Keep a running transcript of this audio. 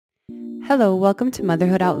Hello, welcome to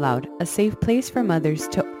Motherhood Out Loud, a safe place for mothers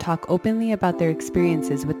to talk openly about their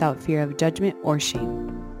experiences without fear of judgment or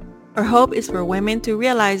shame. Our hope is for women to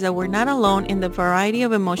realize that we're not alone in the variety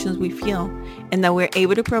of emotions we feel and that we're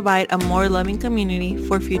able to provide a more loving community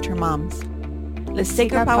for future moms. Let's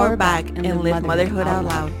take our power back and live motherhood out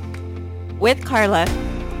loud. With Carla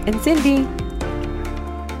and Cindy.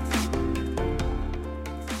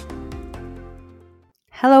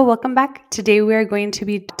 Hello, welcome back. Today we are going to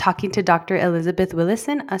be talking to Dr. Elizabeth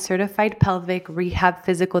Willison, a certified pelvic rehab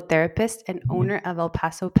physical therapist and owner of El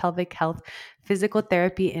Paso Pelvic Health Physical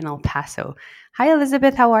Therapy in El Paso. Hi,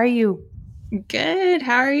 Elizabeth. How are you? Good.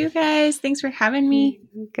 How are you guys? Thanks for having me.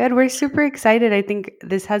 Good. We're super excited. I think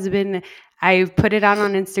this has been, I put it out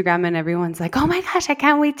on Instagram and everyone's like, oh my gosh, I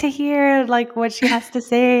can't wait to hear like what she has to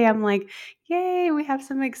say. I'm like, yay, we have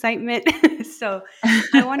some excitement. So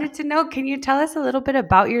I wanted to know, can you tell us a little bit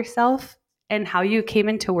about yourself and how you came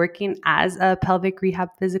into working as a pelvic rehab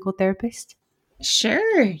physical therapist?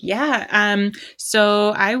 Sure. Yeah. So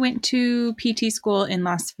I went to PT school in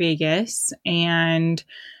Las Vegas and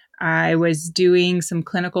I was doing some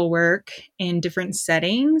clinical work in different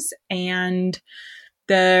settings, and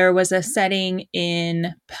there was a setting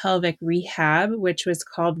in pelvic rehab, which was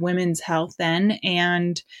called Women's Health then.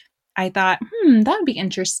 And I thought, that would be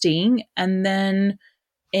interesting. And then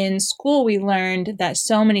in school, we learned that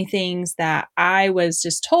so many things that I was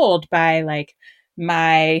just told by like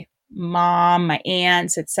my mom, my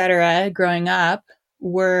aunts, etc., growing up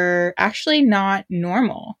were actually not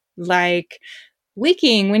normal. Like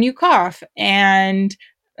leaking when you cough and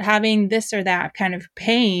having this or that kind of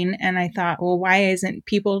pain. And I thought, well, why isn't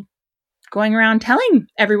people going around telling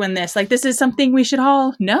everyone this? Like, this is something we should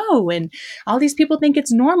all know. And all these people think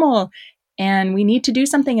it's normal and we need to do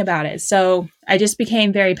something about it. So I just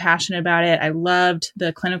became very passionate about it. I loved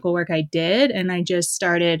the clinical work I did. And I just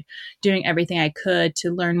started doing everything I could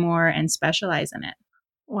to learn more and specialize in it.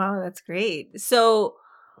 Wow, that's great. So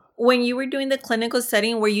when you were doing the clinical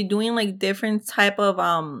setting, were you doing like different type of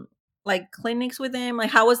like clinics with them?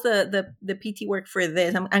 Like how was the PT work for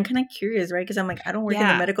this? I'm kind of curious, right? Because I'm like, I don't work in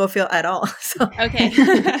the medical field at all. So okay.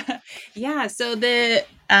 Yeah. So the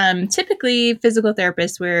typically physical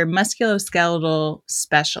therapists, we're musculoskeletal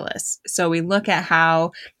specialists. So we look at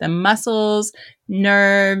how the muscles,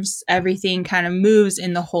 nerves, everything kind of moves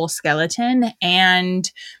in the whole skeleton.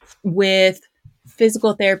 And with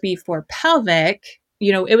physical therapy for pelvic,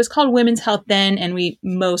 it was called Women's Health then, and we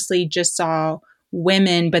mostly just saw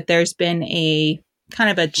women, but there's been a kind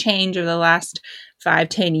of a change over the last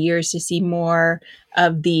 5-10 years to see more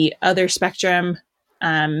of the other spectrum,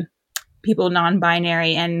 people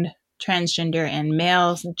non-binary and transgender and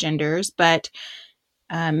male genders. But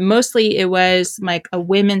mostly it was like a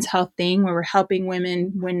women's health thing where we're helping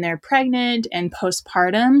women when they're pregnant and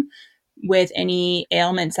postpartum with any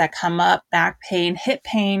ailments that come up, back pain, hip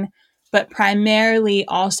pain, but primarily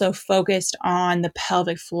also focused on the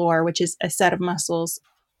pelvic floor, which is a set of muscles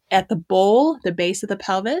at the bowl, the base of the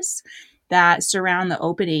pelvis, that surround the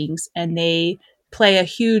openings. And they play a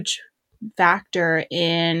huge factor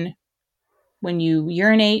in when you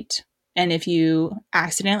urinate and if you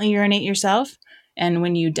accidentally urinate yourself and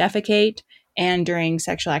when you defecate and during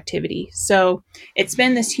sexual activity. So it's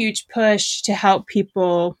been this huge push to help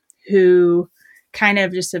people who kind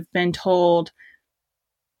of just have been told,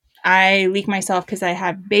 I leak myself because I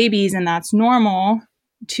have babies and that's normal,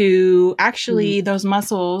 to actually those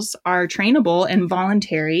muscles are trainable and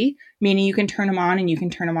voluntary, meaning you can turn them on and you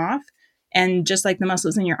can turn them off. And just like the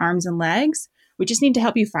muscles in your arms and legs, we just need to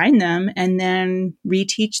help you find them and then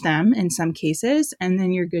reteach them in some cases, and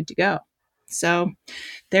then you're good to go. So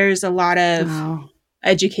there's a lot of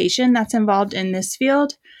education that's involved in this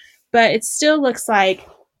field, but it still looks like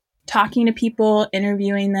talking to people,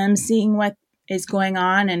 interviewing them, seeing what is going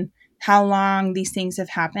on and how long these things have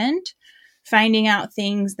happened, finding out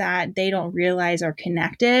things that they don't realize are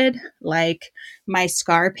connected, like my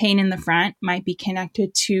scar pain in the front might be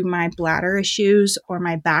connected to my bladder issues or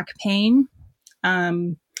my back pain.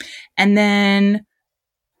 And then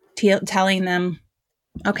telling them,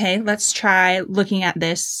 okay, let's try looking at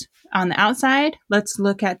this on the outside. Let's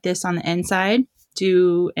look at this on the inside.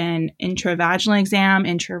 Do an intravaginal exam,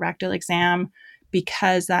 intrarectal exam,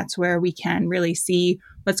 because that's where we can really see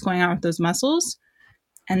what's going on with those muscles.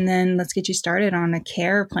 And then let's get you started on a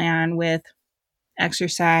care plan with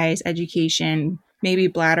exercise, education, maybe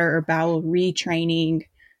bladder or bowel retraining,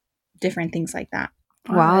 different things like that.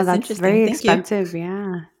 Wow, that's very expensive.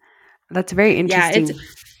 Yeah. That's very interesting. Yeah,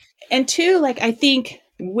 and two, like I think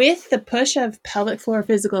with the push of pelvic floor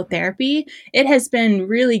physical therapy, it has been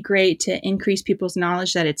really great to increase people's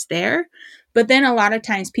knowledge that it's there. But then a lot of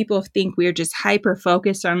times people think we're just hyper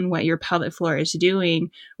focused on what your pelvic floor is doing.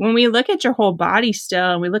 When we look at your whole body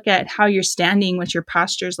still, and we look at how you're standing, what your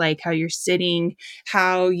posture's like, how you're sitting,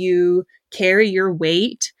 how you carry your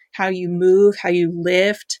weight, how you move, how you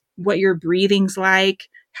lift, what your breathing's like,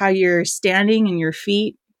 how you're standing and your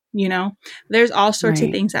feet, there's all sorts of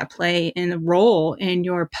Right. things that play in a role in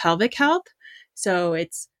your pelvic health. So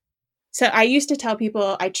I used to tell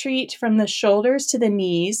people I treat from the shoulders to the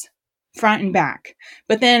knees, front and back.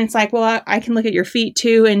 But then it's like, well, I can look at your feet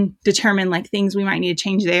too and determine like things we might need to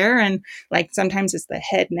change there. And like sometimes it's the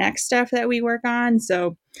head neck stuff that we work on.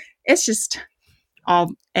 So it's just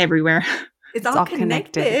all everywhere. It's It's all all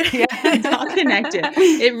connected. connected. Yeah. It's all connected.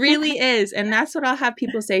 It really is. And that's what I'll have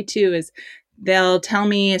people say too, is they'll tell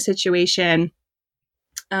me a situation,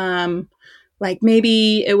 like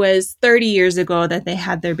maybe it was 30 years ago that they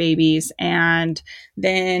had their babies, and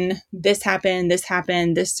then this happened, this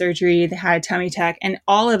surgery, they had a tummy tuck, and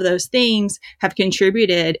all of those things have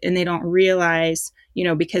contributed, and they don't realize,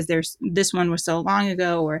 because this one was so long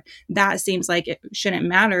ago, or that seems like it shouldn't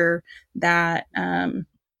matter, that,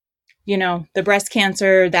 the breast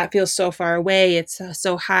cancer, that feels so far away. It's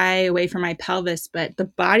so high away from my pelvis, but the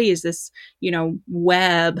body is this,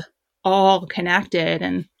 web, all connected,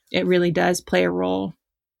 and it really does play a role.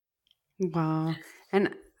 Wow.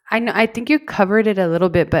 And I think you covered it a little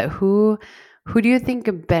bit, but who do you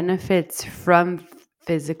think benefits from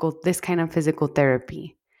this kind of physical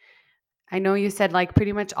therapy? I know you said like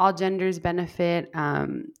pretty much all genders benefit. I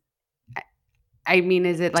mean,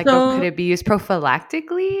 is it like, could So it be used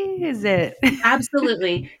prophylactically? Is it?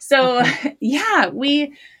 absolutely. So Okay. yeah,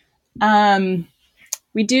 we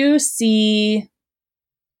do see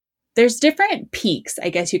there's different peaks, I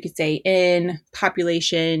guess you could say, in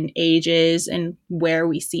population, ages, and where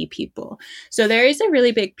we see people. So there is a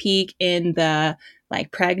really big peak in the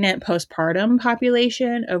like pregnant postpartum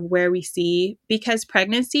population of where we see, because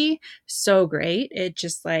pregnancy, so great. It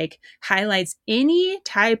just like highlights any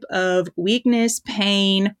type of weakness,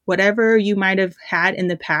 pain, whatever you might have had in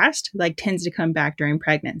the past, like tends to come back during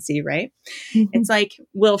pregnancy, right? It's like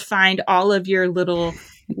we'll find all of your little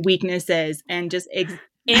weaknesses and just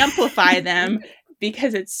amplify them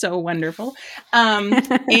because it's so wonderful.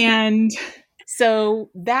 And so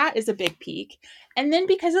that is a big peak. And then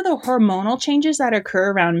because of the hormonal changes that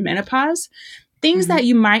occur around menopause, things that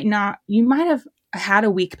you might have had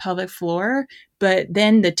a weak pelvic floor, but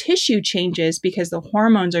then the tissue changes because the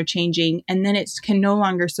hormones are changing, and then it can no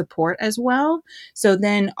longer support as well. So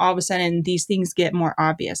then all of a sudden these things get more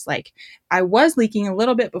obvious. Like I was leaking a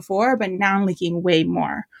little bit before, but now I'm leaking way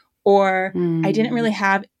more. Or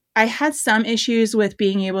I had some issues with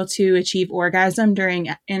being able to achieve orgasm during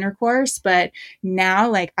intercourse, but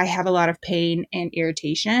now like I have a lot of pain and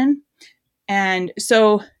irritation. And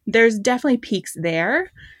so there's definitely peaks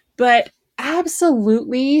there, but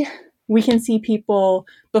absolutely we can see people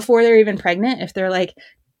before they're even pregnant. If they're like,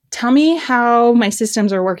 tell me how my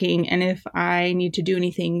systems are working and if I need to do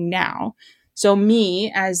anything now. So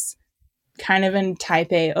me, as kind of a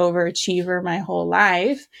type A overachiever my whole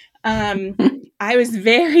life, I was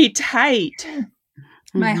very tight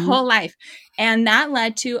my whole life. And that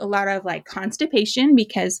led to a lot of like constipation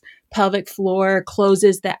because pelvic floor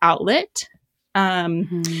closes the outlet.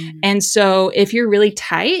 And so if you're really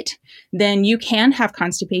tight, then you can have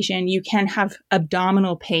constipation. You can have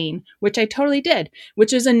abdominal pain, which I totally did,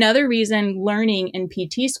 which is another reason learning in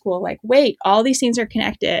PT school, like, wait, all these things are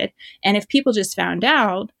connected. And if people just found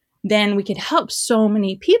out, then we could help so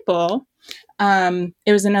many people.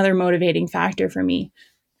 It was another motivating factor for me.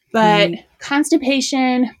 But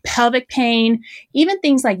constipation, pelvic pain, even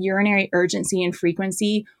things like urinary urgency and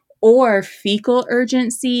frequency or fecal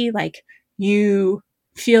urgency, like you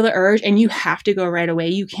feel the urge and you have to go right away.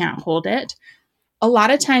 You can't hold it. A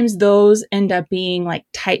lot of times those end up being like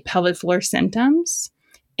tight pelvic floor symptoms,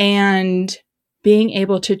 and being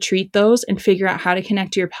able to treat those and figure out how to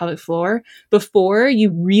connect to your pelvic floor before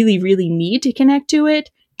you really, really need to connect to it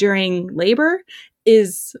during labor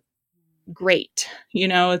is great.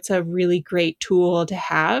 It's a really great tool to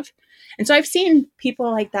have. And so I've seen people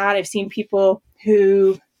like that. I've seen people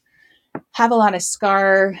who have a lot of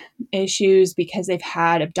scar issues because they've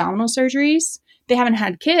had abdominal surgeries. They haven't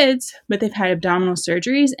had kids, but they've had abdominal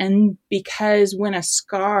surgeries. And because when a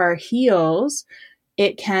scar heals,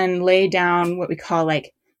 it can lay down what we call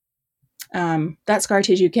like that scar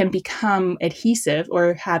tissue can become adhesive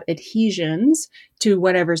or have adhesions to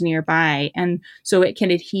whatever's nearby. And so it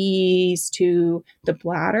can adhere to the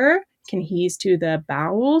bladder, adheses to the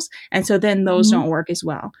bowels. And so then those don't work as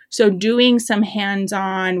well. So doing some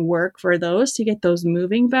hands-on work for those to get those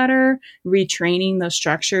moving better, retraining those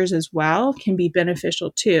structures as well can be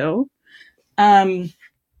beneficial too.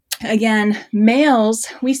 Again, males,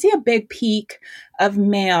 we see a big peak of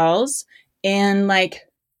males in like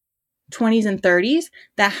 20s and 30s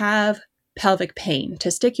that have pelvic pain,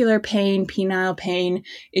 testicular pain, penile pain,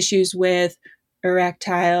 issues with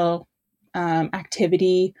erectile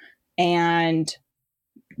activity and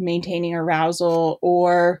maintaining arousal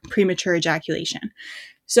or premature ejaculation.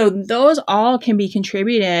 So those all can be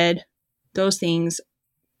contributed, those things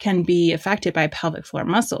can be affected by pelvic floor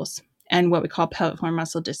muscles and what we call pelvic floor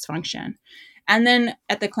muscle dysfunction. And then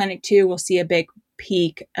at the clinic too, we'll see a big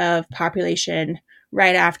peak of population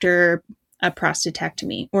right after a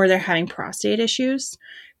prostatectomy, or they're having prostate issues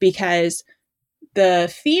because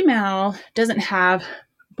the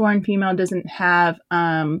born female doesn't have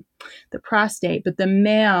the prostate, but the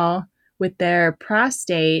male with their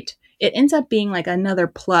prostate, it ends up being like another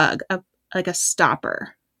plug, like a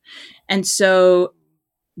stopper. And so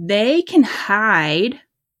they can hide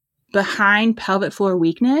behind pelvic floor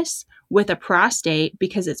weakness with a prostate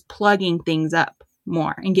because it's plugging things up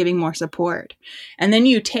more and giving more support. And then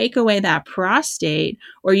you take away that prostate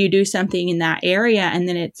or you do something in that area and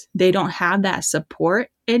then they don't have that support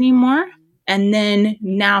anymore. And then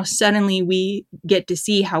now suddenly we get to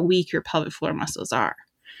see how weak your pelvic floor muscles are.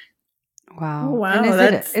 Wow. Oh, wow.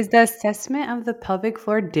 And is the assessment of the pelvic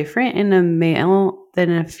floor different in a male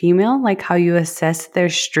than a female? Like how you assess their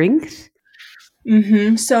strength?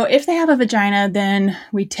 Mm-hmm. So if they have a vagina, then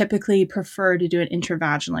we typically prefer to do an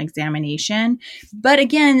intravaginal examination. But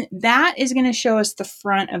again, that is going to show us the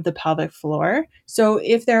front of the pelvic floor. So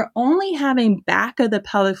if they're only having back of the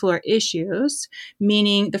pelvic floor issues,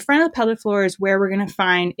 meaning the front of the pelvic floor is where we're going to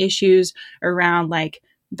find issues around like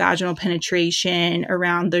vaginal penetration,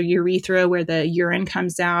 around the urethra where the urine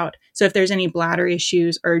comes out. So if there's any bladder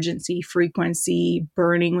issues, urgency, frequency,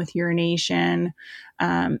 burning with urination,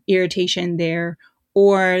 irritation there,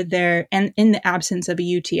 or and in the absence of a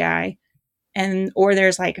UTI, or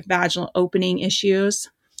there's like vaginal opening issues,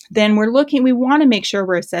 then we want to make sure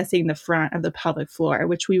we're assessing the front of the pelvic floor,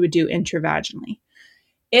 which we would do intravaginally.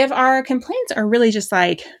 If our complaints are really just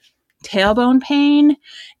like tailbone pain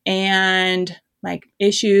and like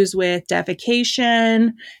issues with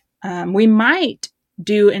defecation, we might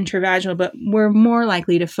do intravaginal, but we're more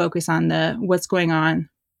likely to focus on what's going on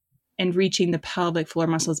and reaching the pelvic floor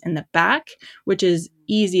muscles in the back, which is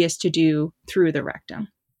easiest to do through the rectum.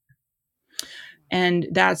 And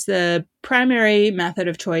that's the primary method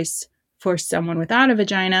of choice for someone without a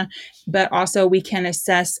vagina, but also we can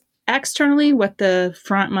assess externally what the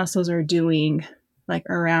front muscles are doing, like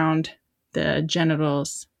around the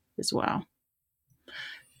genitals as well.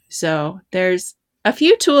 So there's a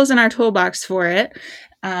few tools in our toolbox for it.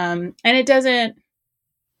 And it doesn't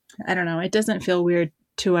feel weird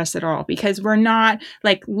to us at all because we're not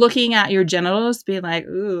like looking at your genitals being like,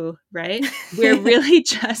 ooh, right? We're really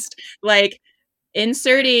just like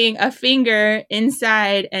inserting a finger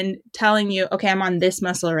inside and telling you, okay, I'm on this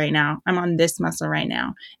muscle right now. I'm on this muscle right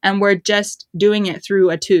now. And we're just doing it through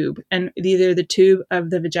a tube, and either the tube of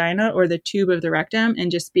the vagina or the tube of the rectum,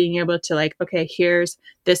 and just being able to like, okay, here's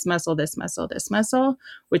this muscle, this muscle, this muscle,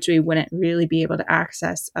 which we wouldn't really be able to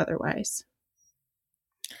access otherwise.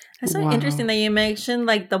 That's so interesting that you mentioned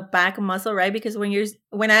like the back muscle, right? Because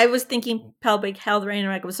when I was thinking pelvic health, right, and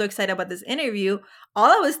like I was so excited about this interview,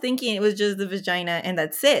 all I was thinking it was just the vagina and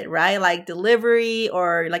that's it, right? Like delivery,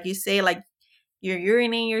 or like you say, like you're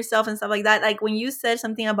urinating yourself and stuff like that. Like when you said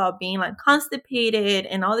something about being like constipated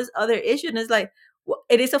and all this other issue, and it's like, well,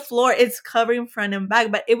 it is a floor, it's covering front and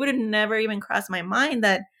back, but it would have never even crossed my mind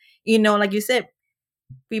that, like you said,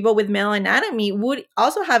 people with male anatomy would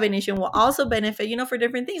also have an issue and will also benefit, for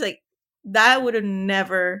different things. Like that would have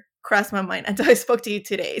never crossed my mind until I spoke to you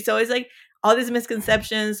today. So it's like all these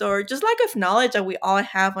misconceptions or just lack of knowledge that we all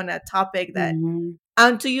have on that topic that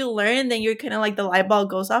until you learn, then you're kind of like the light bulb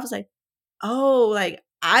goes off. It's like, oh, like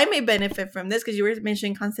I may benefit from this because you were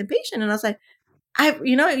mentioning constipation. And I was like,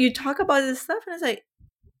 you talk about this stuff and it's like,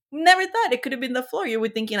 never thought it could have been the floor. You were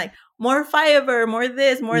thinking like more fiber, more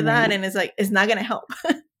this, more that. And it's like, it's not going to help.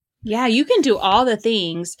 Yeah, you can do all the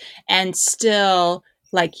things and still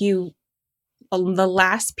like the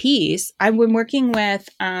last piece. I've been working with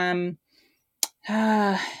a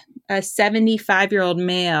 75-year-old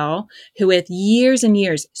male who with years and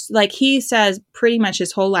years, like he says pretty much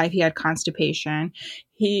his whole life he had constipation.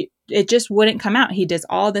 He it just wouldn't come out. He does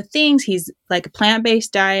all the things. He's like a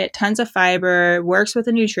plant-based diet, tons of fiber, works with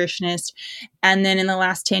a nutritionist. And then in the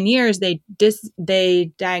last 10 years,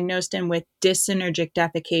 they diagnosed him with dyssynergic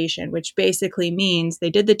defecation, which basically means they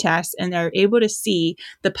did the test and they're able to see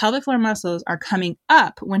the pelvic floor muscles are coming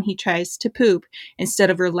up when he tries to poop instead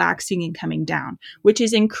of relaxing and coming down, which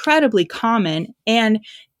is incredibly common. And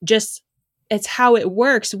just it's how it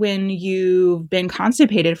works when you've been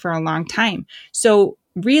constipated for a long time. So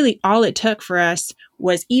really all it took for us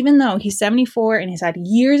was, even though he's 74 and he's had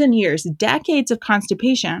years and years, decades of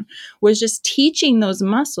constipation, was just teaching those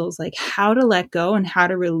muscles like how to let go and how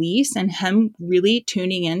to release, and him really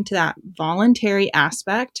tuning into that voluntary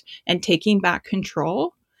aspect and taking back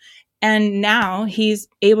control. And now he's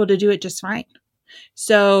able to do it just fine.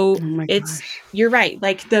 So you're right.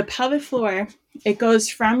 Like the pelvic floor, it goes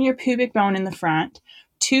from your pubic bone in the front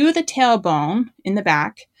to the tailbone in the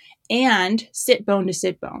back and sit bone to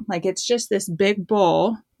sit bone. Like it's just this big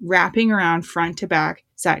bowl wrapping around front to back,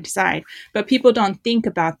 side to side. But people don't think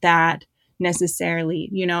about that necessarily.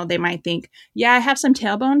 You know, they might think, yeah, I have some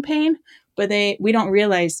tailbone pain, but we don't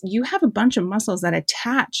realize you have a bunch of muscles that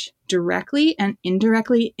attach directly and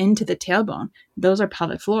indirectly into the tailbone. Those are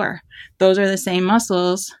pelvic floor. Those are the same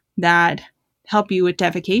muscles that help you with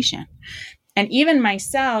defecation. And even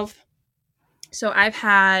myself, so I've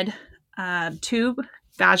had 2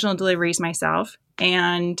 vaginal deliveries myself.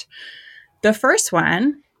 And the first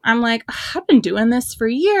one, I'm like, I've been doing this for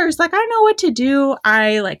years. Like, I know what to do.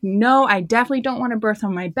 No, I definitely don't want to birth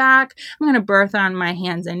on my back. I'm going to birth on my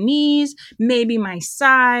hands and knees, maybe my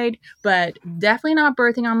side, but definitely not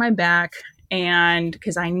birthing on my back. And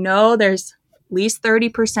because I know there's at least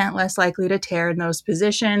 30% less likely to tear in those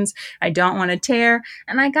positions. I don't want to tear.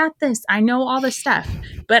 And I got this. I know all the stuff.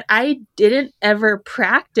 But I didn't ever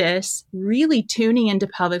practice really tuning into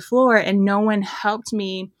pelvic floor, and no one helped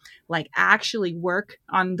me like actually work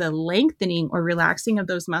on the lengthening or relaxing of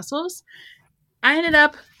those muscles. I ended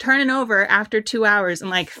up turning over after 2 hours. I'm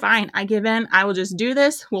like, fine, I give in. I will just do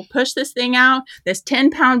this. We'll push this thing out, this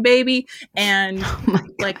 10-pound baby, and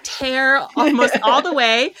like tear almost all the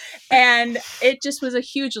way. And it just was a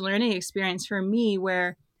huge learning experience for me,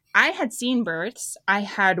 where I had seen births. I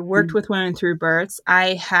had worked with women through births.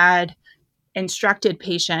 I had instructed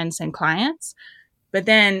patients and clients. But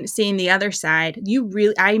then seeing the other side,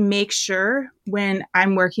 I make sure when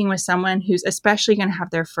I'm working with someone who's especially going to have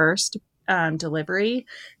their first delivery,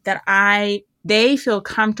 that they feel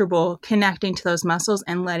comfortable connecting to those muscles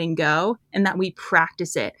and letting go, and that we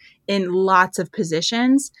practice it in lots of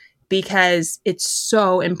positions, because it's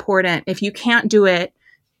so important. If you can't do it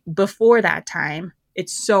before that time,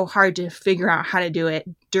 it's so hard to figure out how to do it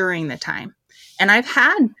during the time. And I've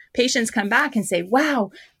had patients come back and say,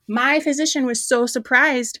 wow, my physician was so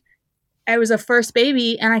surprised I was a first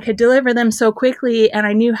baby and I could deliver them so quickly and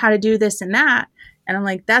I knew how to do this and that. And I'm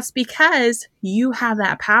like, that's because you have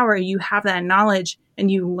that power, you have that knowledge,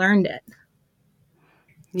 and you learned it.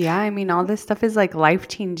 Yeah, I mean, all this stuff is like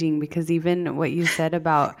life-changing, because even what you said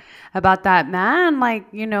about that man, like,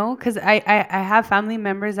 you know, because I have family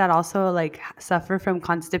members that also like suffer from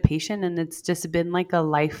constipation, and it's just been like a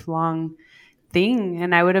lifelong thing.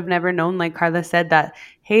 And I would have never known, like Carla said, that,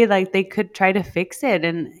 hey, like they could try to fix it,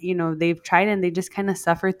 and, you know, they've tried and they just kind of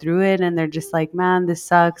suffer through it, and they're just like, man, this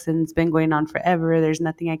sucks and it's been going on forever. There's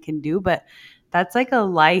nothing I can do. But that's like a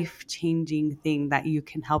life-changing thing that you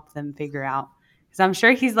can help them figure out. Because I'm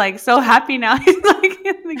sure he's like so happy now. He's like,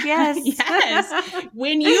 yes. Yes.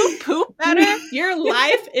 When you poop better, your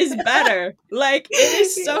life is better. Like, it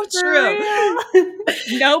is so true.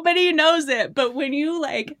 Nobody knows it. But when you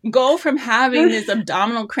like go from having this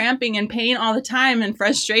abdominal cramping and pain all the time and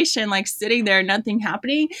frustration, like sitting there, nothing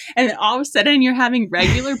happening, and then all of a sudden you're having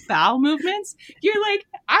regular bowel movements, you're like,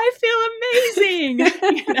 I feel amazing.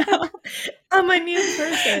 You know? I'm a new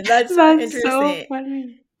person. That's so interesting. So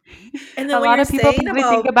funny. And then a lot of people probably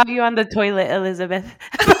think about you on the toilet, Elizabeth.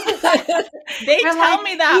 They tell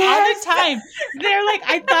me that all the time. They're like,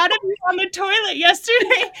 I thought of you on the toilet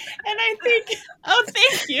yesterday. And I think, oh,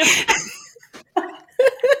 thank you.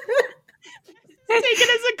 Take it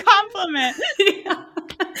as a compliment.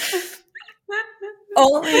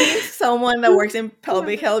 Only someone that works in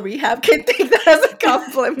pelvic health rehab can take that as a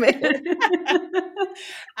compliment.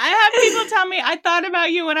 I have people tell me, I thought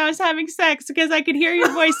about you when I was having sex because I could hear your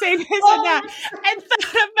voice say this and that. I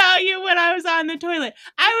thought about you when I was on the toilet.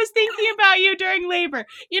 I was thinking about you during labor.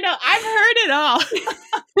 You know, I've heard it all.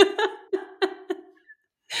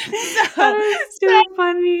 That is so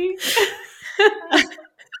funny.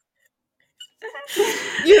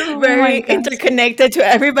 You're Oh my very gosh. interconnected to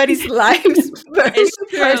everybody's lives, very It's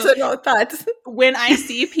true. personal thoughts. When I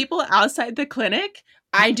see people outside the clinic,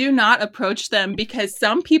 I do not approach them because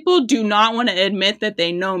some people do not want to admit that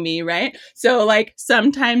they know me, right? So like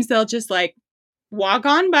sometimes they'll just like walk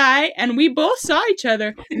on by and we both saw each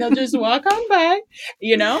other and they'll just walk on by,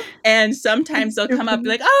 and sometimes they'll So come up and be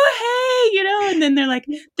funny. like, oh, hey, and then they're like,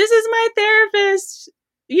 this is my therapist.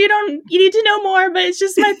 You need to know more, but it's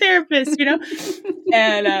just my therapist.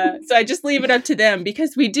 And so I just leave it up to them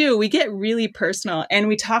because we get really personal and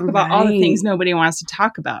we talk about all the Right. things nobody wants to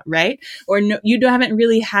talk about, right? Or no, you haven't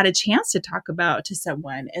really had a chance to talk about to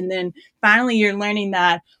someone. And then finally you're learning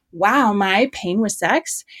that, wow, my pain with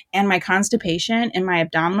sex and my constipation and my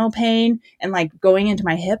abdominal pain and like going into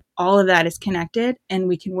my hip, all of that is connected and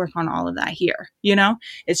we can work on all of that here.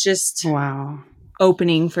 It's just Wow.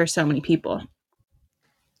 opening for so many people.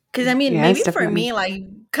 Because I mean, Yes, maybe for definitely. me, like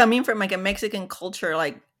coming from like a Mexican culture,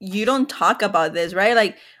 like you don't talk about this, right?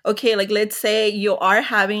 Like, okay, like let's say you are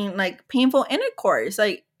having like painful intercourse,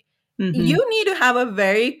 like Mm-hmm. you need to have a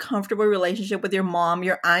very comfortable relationship with your mom,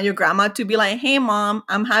 your aunt, your grandma to be like, hey, mom,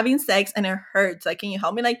 I'm having sex and it hurts. Like, can you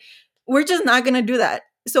help me? Like, we're just not going to do that.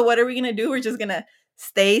 So, what are we going to do? We're just going to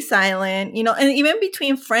stay silent, and even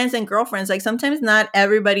between friends and girlfriends, like sometimes not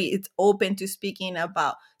everybody is open to speaking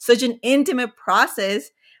about such an intimate process.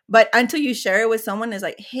 But until you share it with someone, it's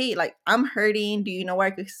like, hey, like I'm hurting. Do you know where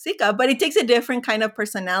I could seek up? But it takes a different kind of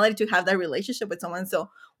personality to have that relationship with someone. So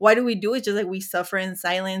why do we do it? Just like we suffer in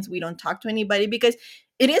silence. We don't talk to anybody because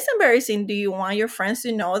it is embarrassing. Do you want your friends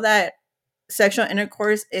to know that sexual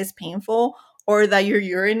intercourse is painful or that you're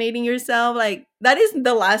urinating yourself? Like that is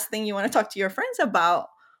the last thing you want to talk to your friends about.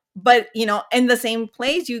 But in the same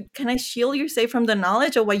place, you kind of shield yourself from the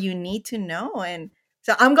knowledge of what you need to know. And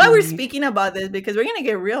so I'm glad we're Right. speaking about this because we're gonna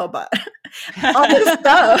get real about all this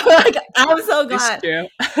stuff. Like I'm so It's glad. true.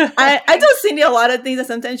 I tell Cindy a lot of things that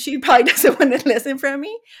sometimes she probably doesn't want to listen from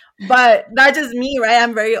me, but that's just me, right?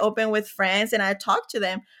 I'm very open with friends and I talk to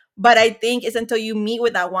them. But I think it's until you meet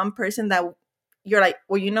with that one person that you're like,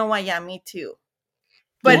 well, you know what? Yeah, me too.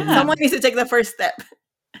 But Yeah. someone needs to take the first step.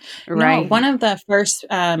 No, Right. one of the first,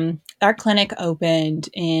 our clinic opened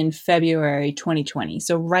in February 2020.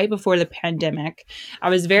 So right before the pandemic, I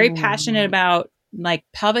was very Oh, passionate wow. about like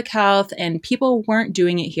pelvic health and people weren't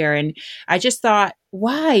doing it here. And I just thought,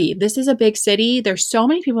 why? This is a big city. There's so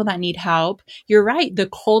many people that need help. You're right. The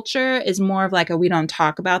culture is more of like a, we don't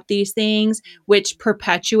talk about these things, which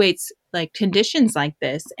perpetuates like conditions like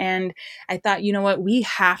this. And I thought, you know what? We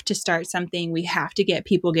have to start something. We have to get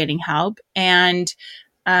people getting help. And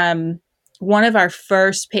one of our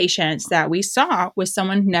first patients that we saw was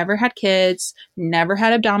someone who never had kids, never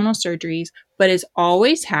had abdominal surgeries, but has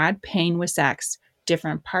always had pain with sex,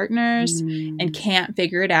 different partners, and Mm. can't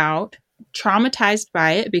figure it out. Traumatized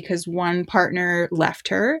by it because one partner left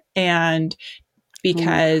her and Oh my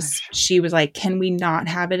because gosh. she was like, can we not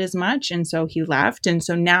have it as much? And so he left. And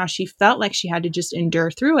so now she felt like she had to just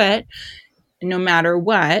endure through it no matter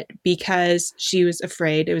what because she was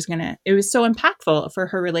afraid it was so impactful for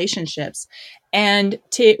her relationships. And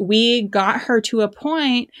we got her to a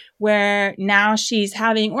point where now she's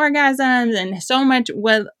having orgasms and so much,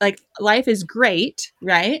 well, like life is great,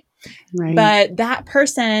 right? Right. But that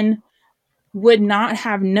person would not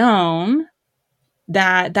have known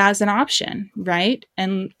that that's an option, right?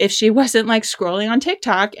 And if she wasn't like scrolling on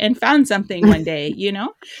TikTok and found something one day,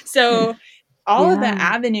 So all of the Yeah.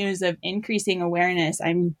 avenues of increasing awareness,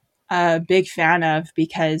 I'm a big fan of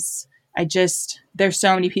because there's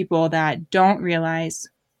so many people that don't realize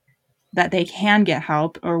that they can get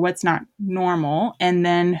help or what's not normal and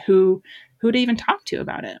then who to even talk to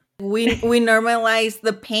about it. We normalize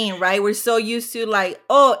the pain, right? We're so used to like,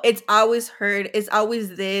 oh, it's always hurt, it's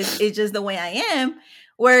always this, it's just the way I am.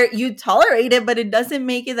 Where you tolerate it, but it doesn't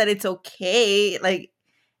make it that it's okay. Like,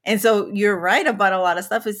 and so you're right about a lot of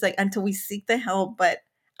stuff. It's like until we seek the help. But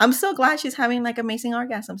I'm so glad she's having like amazing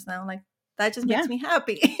orgasms now. Like that just Yeah. makes me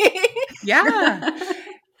happy. Yeah.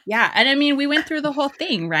 Yeah. And I mean, we went through the whole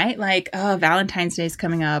thing, right? Like, oh, Valentine's Day's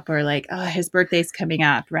coming up or like, oh, his birthday's coming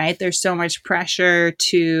up, right? There's so much pressure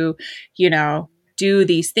to, do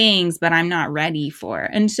these things, but I'm not ready for.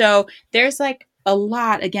 And so there's like a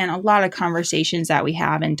lot of conversations that we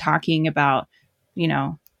have and talking about,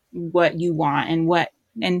 what you want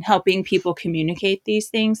and helping people communicate these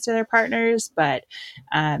things to their partners. But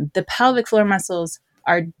the pelvic floor muscles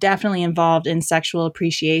are definitely involved in sexual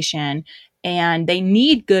appreciation and they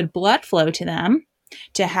need good blood flow to them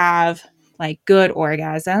to have like good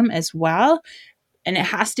orgasm as well. And it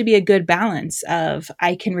has to be a good balance of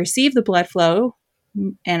I can receive the blood flow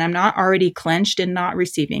and I'm not already clenched and not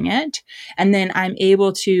receiving it. And then I'm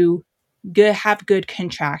able to have good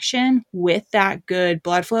contraction with that good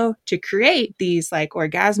blood flow to create these like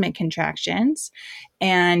orgasmic contractions,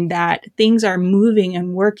 and that things are moving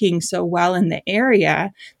and working so well in the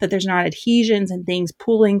area that there's not adhesions and things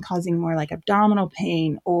pulling, causing more like abdominal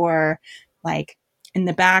pain or like in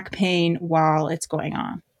the back pain while it's going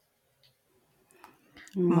on.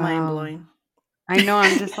 Mind Wow. blowing. I know.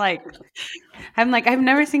 I'm like, I've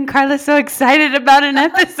never seen Carla so excited about an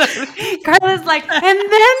episode. Carla's like, and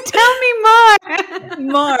then tell me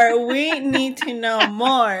more. More. We need to know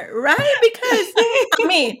more, right? Because, I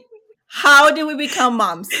mean, how did we become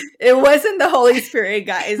moms? It wasn't the Holy Spirit,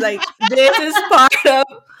 guys. Like, this is part of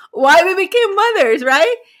why we became mothers,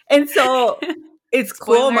 right? And so it's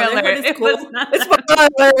cool. Spoiler Motherhood alert. is It cool. was not It's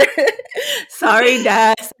that. spoiler alert. Sorry,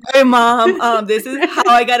 Dad. Sorry, Mom. This is how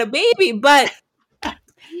I got a baby. But,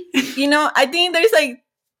 I think there's like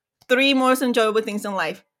 3 most enjoyable things in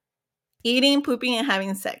life: eating, pooping, and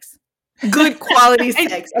having sex. Good quality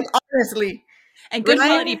sex, like, honestly. And good Right?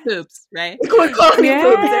 quality poops, right? Good quality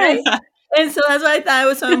poops, right? Yes. And so that's why I thought it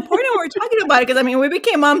was so important when we're talking about it, because I mean, we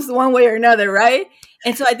became moms one way or another, right?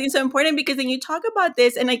 And so I think it's so important because then you talk about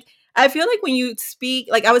this, and like I feel like when you speak,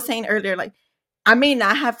 like I was saying earlier, like I may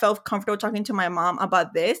not have felt comfortable talking to my mom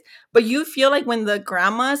about this, but you feel like when the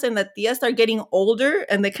grandmas and the tias start getting older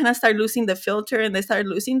and they kind of start losing the filter and they start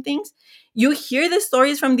losing things, you hear the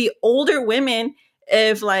stories from the older women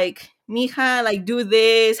of like, mija, like do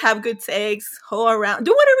this, have good sex, hoe around,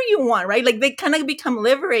 do whatever you want, right? Like they kind of become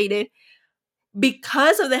liberated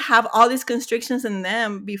because of they have all these constrictions in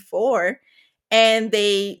them before, and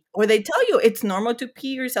they tell you it's normal to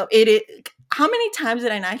pee yourself. It is. How many times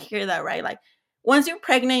did I not hear that, right? Like once you're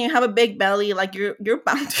pregnant, you have a big belly, like you're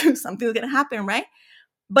bound to something's gonna happen, right?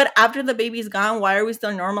 But after the baby's gone, why are we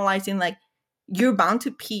still normalizing like you're bound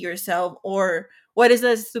to pee yourself? Or what is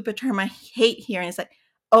that stupid term I hate hearing? It's like,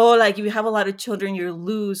 oh, like if you have a lot of children, you're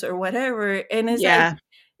loose or whatever. And it's like,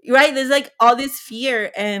 right, there's like all this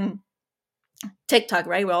fear. And TikTok,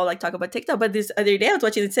 right? We all like talk about TikTok, but this other day I was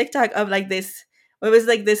watching the TikTok of like this. It was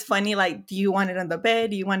like this funny, like, do you want it on the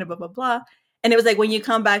bed? Do you want it, blah blah blah? And it was like when you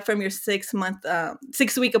come back from your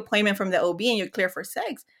 6-week appointment from the OB and you're clear for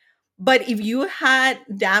sex. But if you had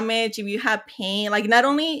damage, if you had pain, like not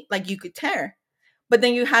only like you could tear, but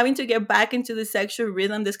then you're having to get back into the sexual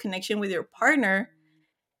rhythm, this connection with your partner.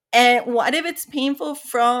 And what if it's painful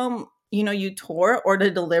from, you tore or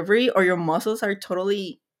the delivery or your muscles are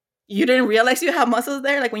totally, you didn't realize you have muscles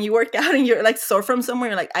there? Like when you work out and you're like sore from somewhere,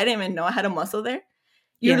 you're like, I didn't even know I had a muscle there.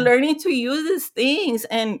 You're learning to use these things.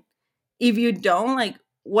 And if you don't, like,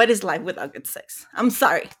 what is life without good sex? I'm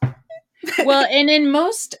sorry. Well, and in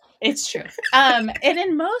most, it's true. And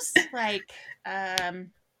in most, like,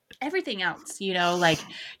 everything else, like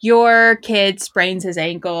your kid sprains his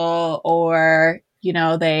ankle, or,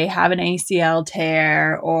 they have an ACL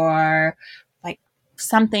tear, or like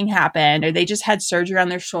something happened, or they just had surgery on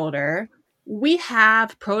their shoulder. We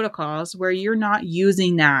have protocols where you're not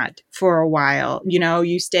using that for a while.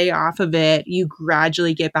 You stay off of it, you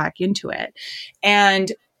gradually get back into it.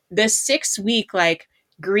 And the 6-week, like,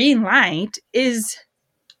 green light is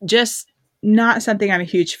just not something I'm a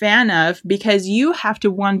huge fan of, because you have to,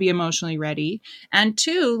 one, be emotionally ready, and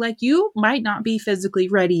two, like, you might not be physically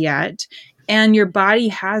ready yet, and your body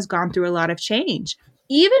has gone through a lot of change.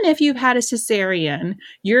 Even if you've had a cesarean,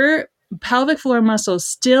 your pelvic floor muscles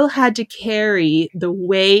still had to carry the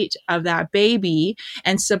weight of that baby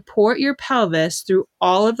and support your pelvis through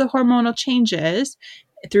all of the hormonal changes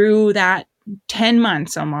through that 10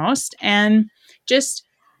 months almost. And just,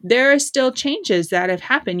 there are still changes that have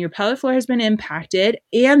happened. Your pelvic floor has been impacted,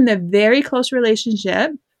 and the very close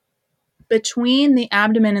relationship between the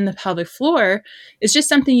abdomen and the pelvic floor is just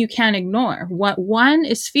something you can't ignore. What one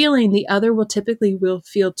is feeling, the other will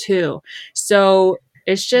feel too. So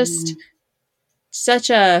it's just such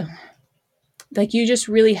a, like, you just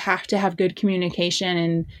really have to have good communication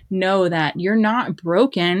and know that you're not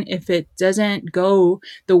broken if it doesn't go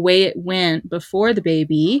the way it went before the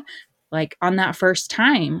baby, like on that first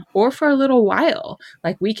time or for a little while.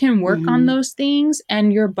 Like, we can work on those things,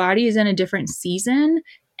 and your body is in a different season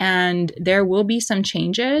and there will be some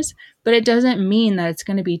changes, but it doesn't mean that it's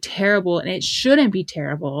going to be terrible, and it shouldn't be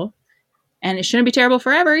terrible, and it shouldn't be terrible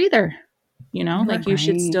forever either. Like, you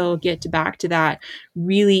should still get back to that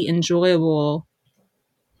really enjoyable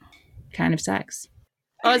kind of sex.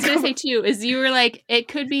 I was going to say too, is you were like, it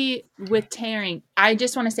could be with tearing. I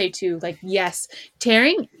just want to say too, like, yes,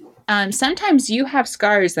 tearing Sometimes you have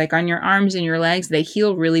scars like on your arms and your legs, they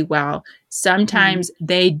heal really well. Mhm. Sometimes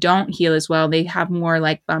they don't heal as well. They have more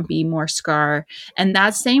like bumpy, more scar. And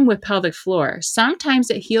that's same with pelvic floor. Sometimes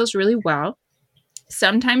it heals really well.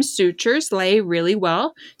 Sometimes sutures lay really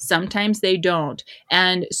well, sometimes they don't.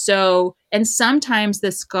 And sometimes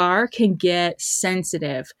the scar can get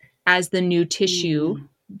sensitive as the new tissue Mm.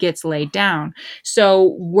 gets laid down.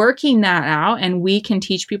 So working that out, and we can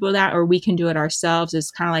teach people that, or we can do it ourselves, is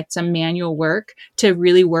kind of like some manual work to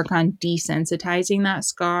really work on desensitizing that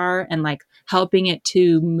scar and like helping it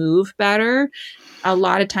to move better. A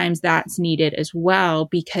lot of times that's needed as well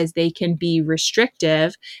because they can be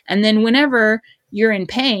restrictive. And then whenever you're in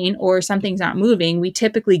pain or something's not moving, we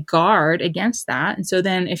typically guard against that. And so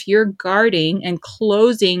then if you're guarding and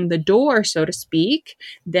closing the door, so to speak,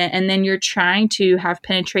 then you're trying to have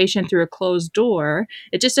penetration through a closed door,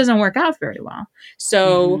 it just doesn't work out very well.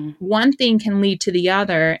 So Mhm. one thing can lead to the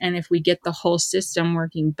other. And if we get the whole system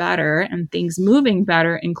working better and things moving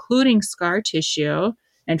better, including scar tissue,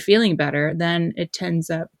 and feeling better, then it tends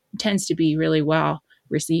to be really well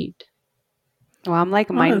received. Well, I'm like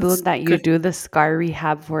Oh, mind blown that's that you good. do the scar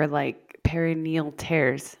rehab for like perineal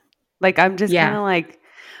tears. Like I'm just kind Yeah, of like,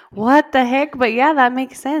 what the heck? But yeah, that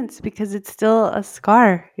makes sense because it's still a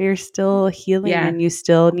scar. You're still healing yeah, and you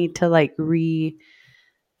still need to like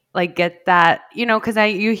get that, because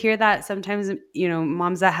you hear that sometimes,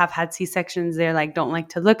 moms that have had C-sections, they're like don't like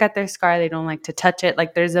to look at their scar, they don't like to touch it.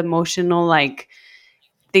 Like there's emotional like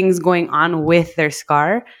things going on with their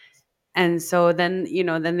scar. And so then,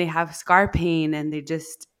 then they have scar pain and they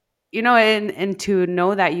just, and to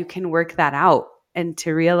know that you can work that out and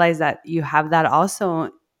to realize that you have that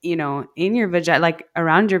also, in your vagina, like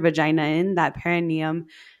around your vagina in that perineum,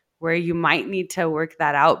 where you might need to work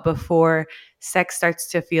that out before sex starts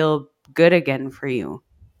to feel good again for you,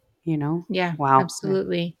 you know? yeah, Wow.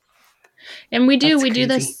 absolutely. And we do That's we do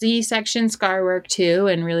the crazy. C-section scar work too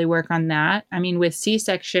and really work on that. I mean, with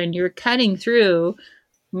C-section, you're cutting through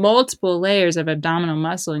multiple layers of abdominal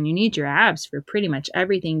muscle and you need your abs for pretty much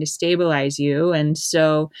everything to stabilize you. And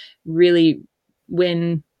so really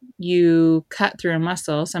when you cut through a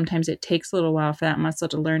muscle, sometimes it takes a little while for that muscle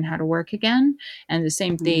to learn how to work again. And the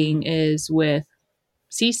same thing Mm. is with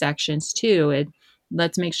C-sections too.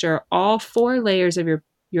 Let's make sure all four layers of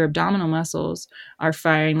your abdominal muscles are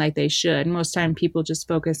firing like they should. Most time people just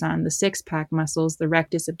focus on the six-pack muscles, the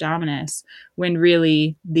rectus abdominis, when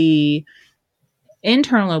really the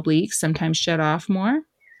internal obliques sometimes shut off more.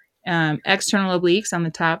 External obliques on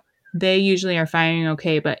the top, they usually are firing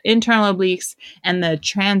okay, but internal obliques and the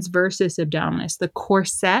transversus abdominis, the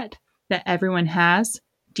corset that everyone has,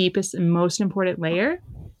 deepest and most important layer,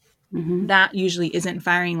 Mhm. that usually isn't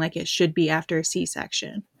firing like it should be after a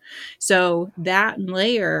C-section. So that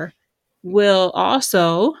layer will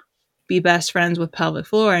also be best friends with pelvic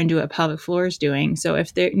floor and do what pelvic floor is doing. So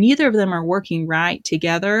if neither of them are working right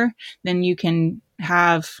together, then you can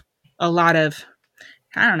have a lot of,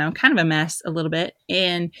 I don't know, kind of a mess a little bit,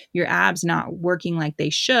 and your abs not working like they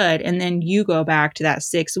should. And then you go back to that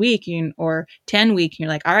 6 week or 10 week, and you're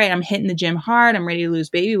like, all right, I'm hitting the gym hard. I'm ready to lose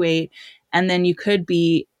baby weight. And then you could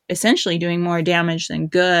be essentially doing more damage than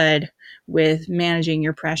good with managing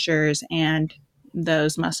your pressures and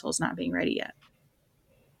those muscles not being ready yet.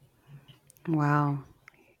 Wow.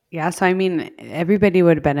 Yeah, so I mean, everybody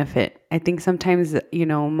would benefit. I think sometimes,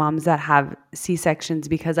 moms that have C-sections,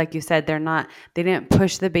 because like you said, they didn't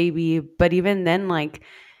push the baby, but even then, like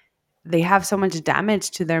they have so much damage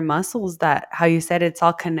to their muscles that, how you said, it's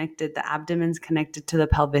all connected. The abdomen's connected to the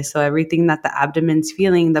pelvis. So everything that the abdomen's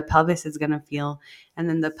feeling, the pelvis is going to feel. And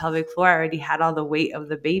then the pelvic floor already had all the weight of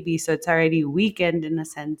the baby. So it's already weakened in a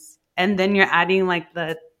sense. And then you're adding like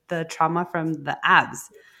the trauma from the abs.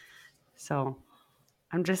 So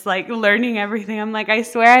I'm just like learning everything. I'm like, I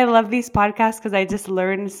swear I love these podcasts because I just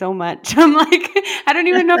learn so much. I'm like, I don't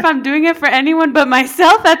even know if I'm doing it for anyone but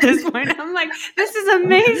myself at this point. I'm like, this is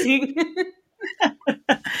amazing.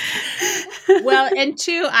 Well, and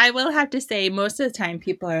two, I will have to say, most of the time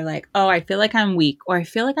people are like, oh, I feel like I'm weak, or I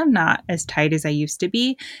feel like I'm not as tight as I used to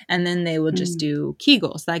be. And then they will just Mm. do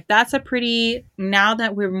Kegels. Like, that's now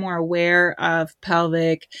that we're more aware of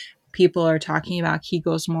pelvic, people are talking about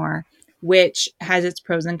Kegels more, which has its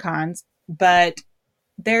pros and cons. But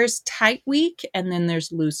there's tight week and then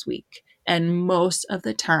there's loose week. And most of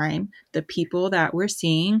the time, the people that we're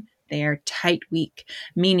seeing, they are tight weak,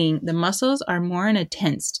 meaning the muscles are more in a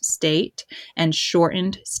tensed state, and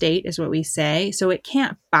shortened state is what we say. So it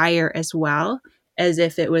can't fire as well as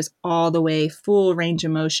if it was all the way full range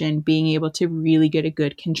of motion, being able to really get a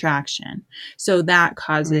good contraction. So that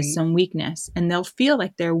causes some weakness, and they'll feel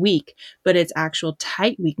like they're weak, but it's actual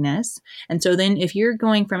tight weakness. And so then if you're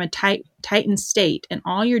going from a tightened state and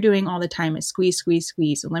all you're doing all the time is squeeze, squeeze,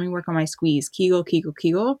 squeeze, so let me work on my squeeze, Kegel, Kegel,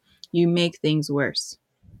 Kegel, you make things worse.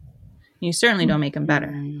 You certainly don't make them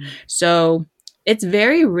better. So it's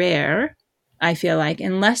very rare, I feel like,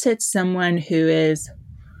 unless it's someone who is,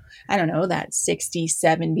 I don't know, that 60,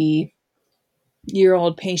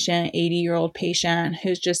 70-year-old patient, 80-year-old patient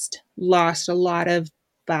who's just lost a lot of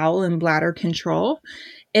bowel and bladder control.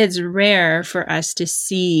 It's rare for us to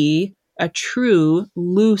see a true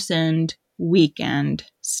loosened, weakened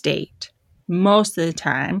state. Most of the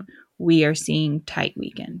time, we are seeing tight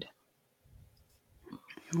weakened.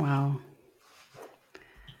 Wow.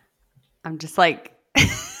 I'm just like,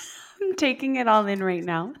 I'm taking it all in right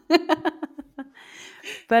now.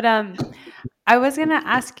 But I was going to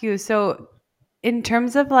ask you, so in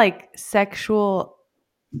terms of like sexual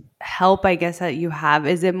help, I guess, that you have,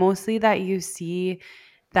 is it mostly that you see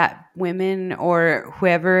that women or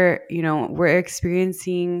whoever, we're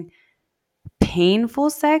experiencing painful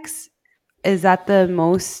sex? Is that the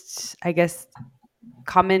most, I guess,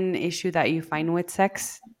 common issue that you find with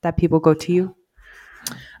sex that people go to you?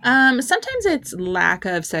 Sometimes it's lack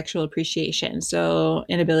of sexual appreciation, so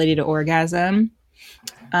inability to orgasm.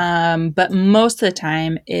 But most of the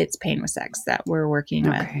time, it's pain with sex that we're working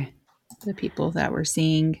with. The people that we're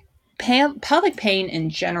seeing. Pelvic pain in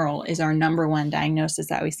general is our number one diagnosis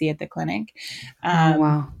that we see at the clinic.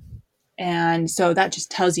 Wow. And so that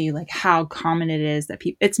just tells you like how common it is that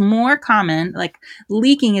people, it's more common, like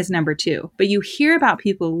leaking is number 2, but you hear about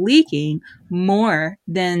people leaking more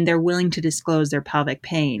than they're willing to disclose their pelvic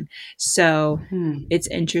pain. So it's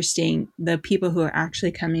interesting. The people who are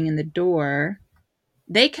actually coming in the door,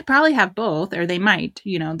 they could probably have both, or they might,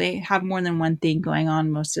 they have more than one thing going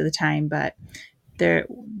on most of the time, but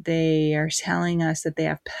they are telling us that they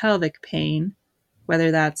have pelvic pain,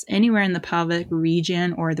 whether that's anywhere in the pelvic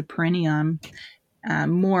region or the perineum.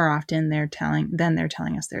 More often they're telling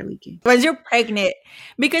us they're leaking. Once you're pregnant,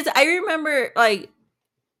 because I remember like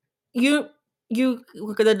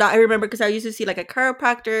I remember because I used to see like a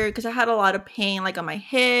chiropractor because I had a lot of pain like on my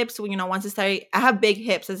hips. Once I started, I have big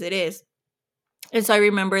hips as it is. And so I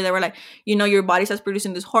remember they were like, your body starts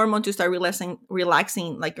producing this hormone to start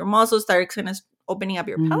relaxing like your muscles, start kind of opening up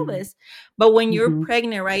your pelvis. But when you're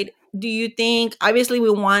pregnant, right, do you think, obviously we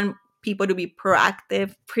want people to be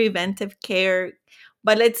proactive, preventive care,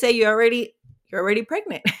 but let's say you're already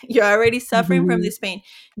pregnant, you're already suffering from this pain.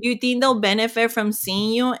 Do you think they'll benefit from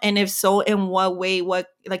seeing you? And if so, in what way? What,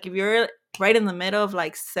 like if you're right in the middle of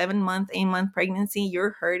like 7-month, 8-month pregnancy,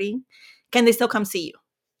 you're hurting, can they still come see you?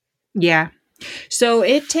 Yeah. So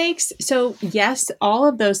yes, all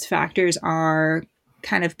of those factors are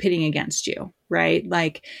kind of pitting against you, right?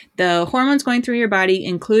 Like the hormones going through your body,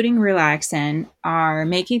 including relaxin, are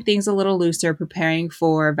making things a little looser, preparing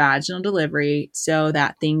for vaginal delivery so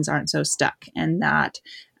that things aren't so stuck and that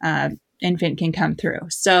infant can come through.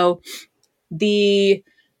 So the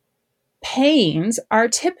pains are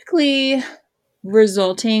typically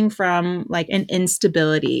resulting from like an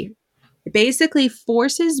instability. Basically,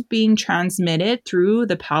 forces being transmitted through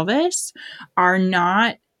the pelvis are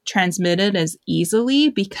not transmitted as easily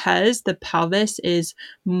because the pelvis is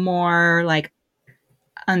more like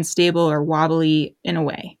unstable or wobbly in a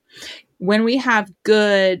way. When we have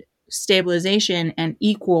good stabilization and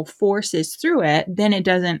equal forces through it, then it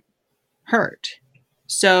doesn't hurt.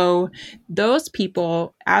 So those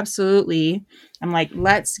people, absolutely, I'm like,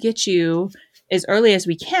 let's get you as early as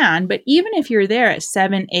we can. But even if you're there at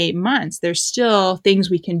 7-8 months, there's still things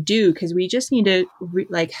we can do because we just need to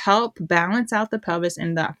help balance out the pelvis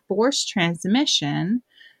and that force transmission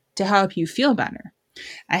to help you feel better.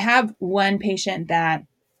 I have one patient that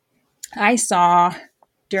I saw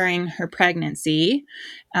during her pregnancy.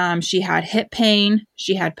 She had hip pain,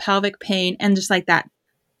 she had pelvic pain, and just like that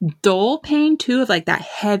dull pain too, of like that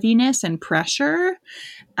heaviness and pressure.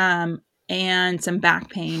 And some back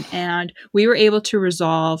pain. And we were able to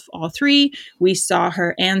resolve all 3. We saw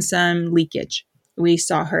her and some leakage. We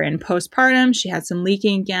saw her in postpartum. She had some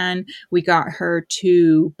leaking again. We got her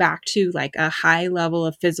back to like a high level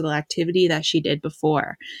of physical activity that she did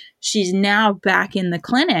before. She's now back in the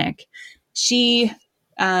clinic. She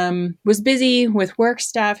was busy with work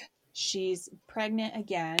stuff. She's pregnant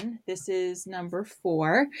again. This is number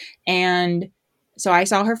 4. And so I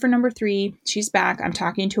saw her for number 3. She's back. I'm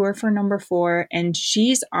talking to her for number 4. And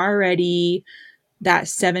she's already that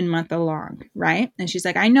 7-month along, right? And she's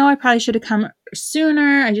like, I know I probably should have come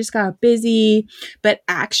sooner. I just got busy. But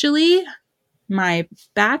actually, my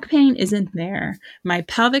back pain isn't there. My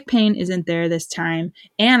pelvic pain isn't there this time.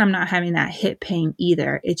 And I'm not having that hip pain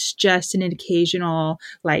either. It's just an occasional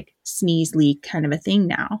like sneeze leak kind of a thing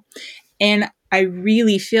now. And I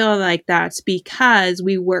really feel like that's because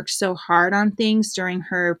we worked so hard on things during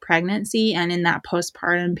her pregnancy and in that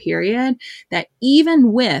postpartum period that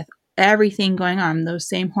even with everything going on, those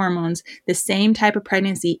same hormones, the same type of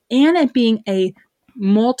pregnancy, and it being a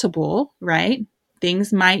multiple, right?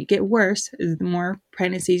 Things might get worse the more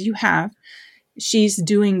pregnancies you have. She's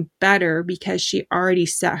doing better because she already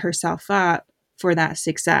set herself up for that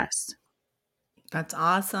success. That's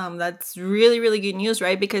awesome. That's really, really good news,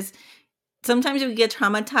 right? Because sometimes we get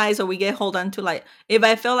traumatized or we get hold on to like, if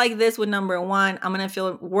I feel like this with number one, I'm going to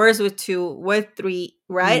feel worse with two, with three,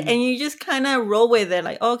 right? And you just kind of roll with it.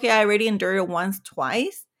 Like, okay, I already endured it once,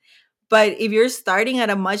 twice. But if you're starting at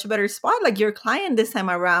a much better spot, like your client this time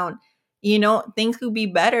around, things could be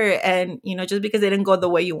better. And, just because they didn't go the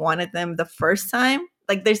way you wanted them the first time,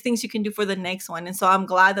 like there's things you can do for the next one. And so I'm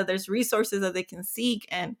glad that there's resources that they can seek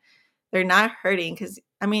and they're not hurting. Because,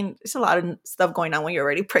 I mean, there's a lot of stuff going on when you're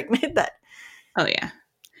already pregnant that. Oh, yeah.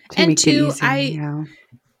 And two,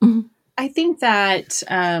 I think that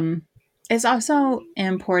it's also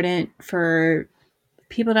important for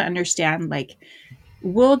people to understand, like,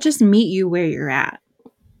 we'll just meet you where you're at.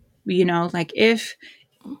 Like if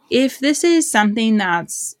this is something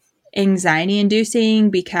that's anxiety inducing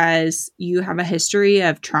because you have a history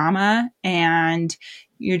of trauma and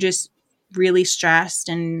you're just really stressed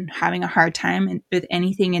and having a hard time with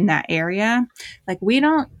anything in that area, like we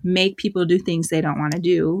don't make people do things they don't want to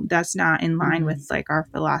do. That's not in line with like our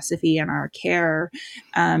philosophy and our care.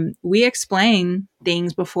 We explain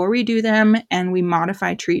things before we do them and we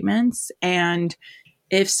modify treatments. And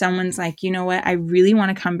if someone's like, you know what, I really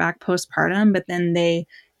want to come back postpartum, but then they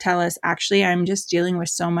tell us, actually, I'm just dealing with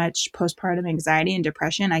so much postpartum anxiety and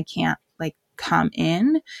depression, I can't like come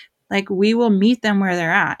in. Like we will meet them where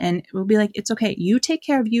they're at and we'll be like, it's okay. You take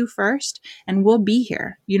care of you first and we'll be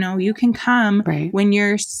here. You can come when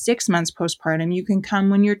you're 6 months postpartum. You can come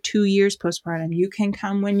when you're 2 years postpartum. You can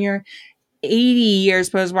come when you're 80 years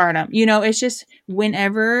postpartum. It's just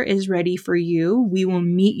whenever is ready for you, we will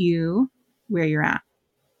meet you where you're at.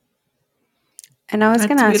 And I was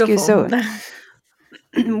going to ask you, so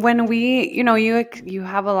when we, you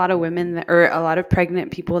have a lot of women or a lot of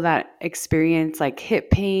pregnant people that experience like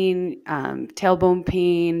hip pain, tailbone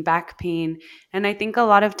pain, back pain. And I think a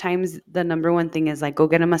lot of times the number one thing is like, go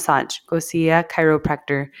get a massage, go see a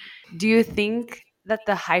chiropractor. Do you think that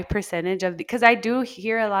the high percentage of, because I do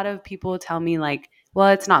hear a lot of people tell me like, well,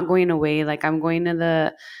 it's not going away. Like I'm going to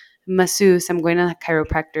the masseuse, I'm going to the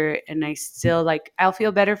chiropractor and I still like, I'll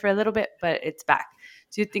feel better for a little bit, but it's back.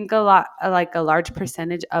 Do you think a large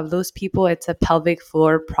percentage of those people, it's a pelvic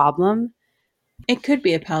floor problem? It could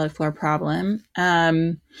be a pelvic floor problem.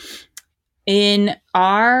 In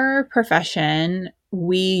our profession,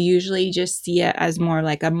 we usually just see it as more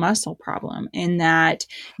like a muscle problem in that,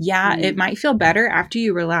 it might feel better after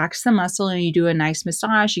you relax the muscle and you do a nice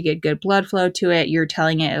massage, you get good blood flow to it, you're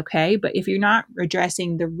telling it, okay. But if you're not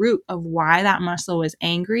addressing the root of why that muscle was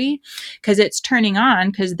angry, because it's turning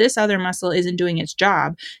on, because this other muscle isn't doing its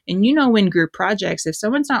job. And when group projects, if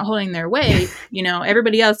someone's not holding their weight,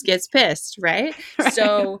 everybody else gets pissed, right?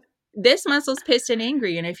 So this muscle's pissed and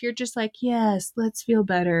angry. And if you're just like, yes, let's feel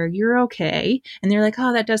better, you're okay. And they're like,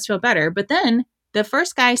 oh, that does feel better. But then the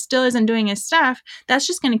first guy still isn't doing his stuff. That's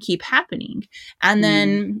just going to keep happening. And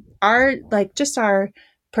then our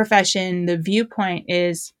profession, the viewpoint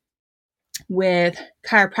is with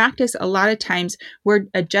chiropractic, a lot of times we're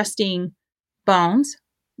adjusting bones,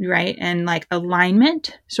 right? And like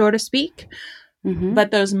alignment, so to speak. But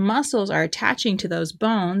those muscles are attaching to those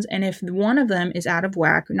bones. And if one of them is out of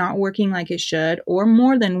whack, not working like it should, or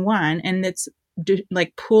more than one, and it's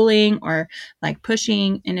like pulling or like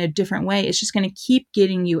pushing in a different way, it's just going to keep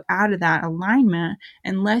getting you out of that alignment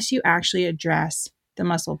unless you actually address the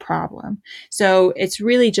muscle problem. So it's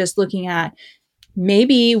really just looking at,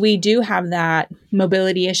 maybe we do have that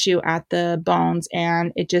mobility issue at the bones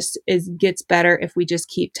and it just gets better if we just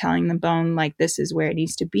keep telling the bone like this is where it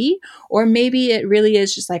needs to be. Or maybe it really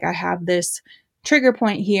is just like, I have this trigger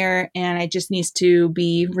point here and it just needs to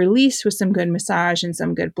be released with some good massage and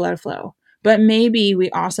some good blood flow. But maybe we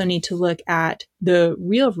also need to look at the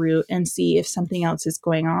real root and see if something else is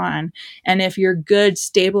going on. And if your good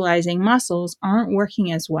stabilizing muscles aren't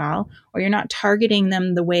working as well, or you're not targeting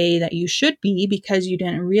them the way that you should be because you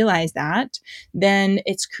didn't realize that, then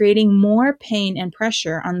it's creating more pain and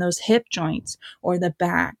pressure on those hip joints or the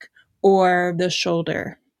back or the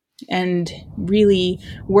shoulder. And really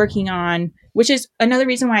working on which is another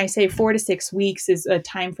reason why I say 4 to 6 weeks is a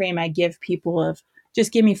time frame I give people of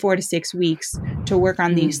just give me 4 to 6 weeks to work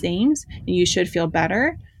on these things and you should feel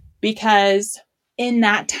better, because in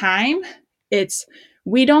that time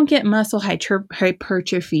we don't get muscle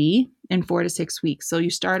hypertrophy in 4 to 6 weeks. So you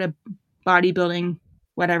start a bodybuilding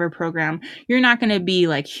whatever program, you're not going to be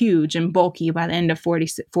like huge and bulky by the end of 4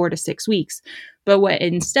 to 6 weeks. But what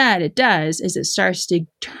instead it does is it starts to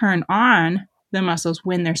turn on the muscles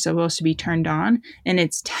when they're supposed to be turned on. And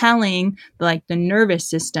it's telling like the nervous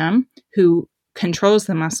system who controls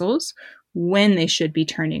the muscles when they should be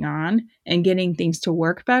turning on and getting things to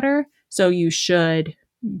work better. So you should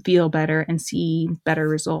feel better and see better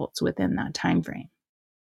results within that time frame.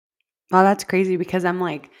 Oh, that's crazy, because I'm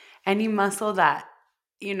like, any muscle that,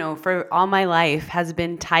 for all my life has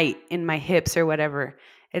been tight in my hips or whatever,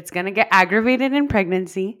 it's going to get aggravated in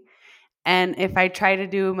pregnancy. And if I try to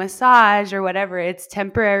do a massage or whatever, it's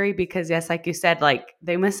temporary because, yes, like you said, like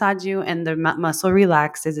they massage you and the muscle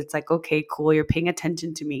relaxes. It's like, okay, cool, you're paying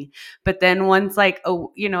attention to me. But then once like a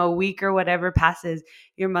week or whatever passes,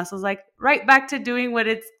 your muscle's like right back to doing what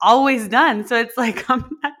it's always done. So it's like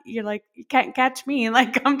you're like, you can't catch me.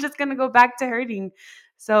 Like I'm just gonna go back to hurting.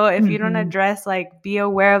 So if you don't address, like, be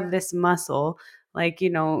aware of this muscle, like,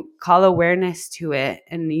 call awareness to it.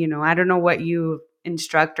 And I don't know what you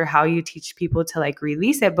instruct or how you teach people to like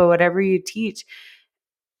release it, but whatever you teach,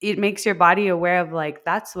 it makes your body aware of like,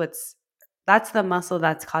 that's the muscle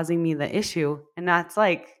that's causing me the issue. And that's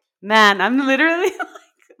like, man, I'm literally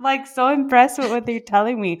like so impressed with what they're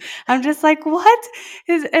telling me. I'm just like, what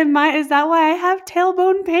is that why I have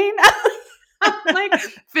tailbone pain? I'm like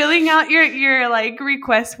filling out your like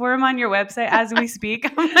request form on your website as we speak.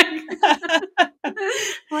 I'm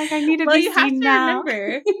like I need to be seen now.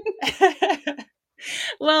 Remember.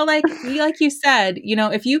 Well, like you said,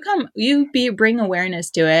 if you bring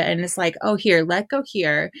awareness to it and it's like, oh, here, let go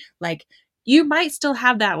here, like you might still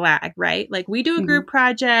have that lag, right? Like we do a group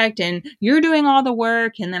project and you're doing all the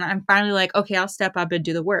work. And then I'm finally like, okay, I'll step up and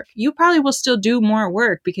do the work. You probably will still do more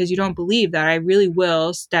work because you don't believe that I really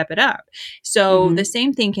will step it up. So the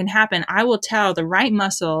same thing can happen. I will tell the right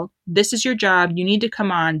muscle, this is your job. You need to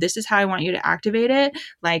come on. This is how I want you to activate it.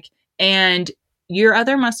 Like, and your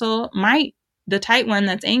other muscle might, the tight one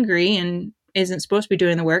that's angry and isn't supposed to be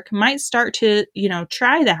doing the work, might start to,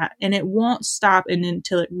 try that, and it won't stop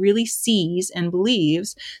until it really sees and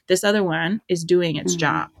believes this other one is doing its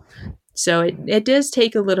job. So it does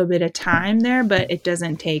take a little bit of time there, but it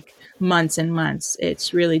doesn't take months and months.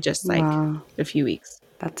 It's really just like a few weeks.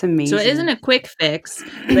 That's amazing. So it isn't a quick fix,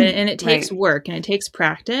 and it takes work and it takes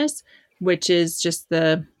practice, which is just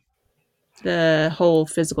the whole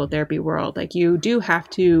physical therapy world. Like you do have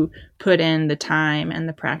to put in the time and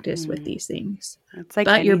the practice with these things. It's like,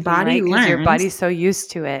 but your body learns. Your body's so used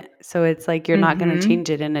to it. So it's like you're not going to change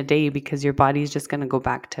it in a day because your body's just going to go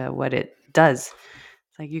back to what it does.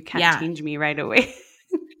 It's like you can't change me right away.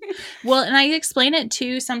 Well, and I explain it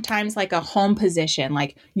too sometimes like a home position.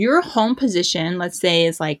 Like your home position, let's say,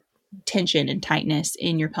 is like tension and tightness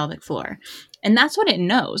in your pelvic floor. And that's what it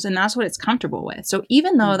knows and that's what it's comfortable with. So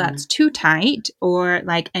even though that's too tight or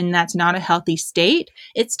like, and that's not a healthy state,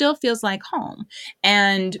 it still feels like home.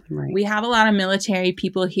 And we have a lot of military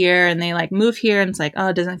people here and they like move here and it's like, oh,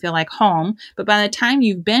 it doesn't feel like home. But by the time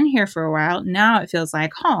you've been here for a while, now it feels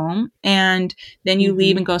like home. And then you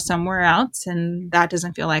leave and go somewhere else and that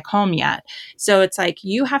doesn't feel like home yet. So it's like,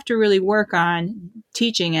 you have to really work on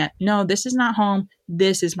teaching it. No, this is not home.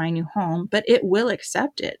 This is my new home, but it will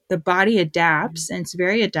accept it. The body adapts and it's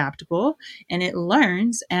very adaptable and it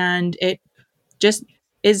learns and it just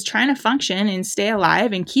is trying to function and stay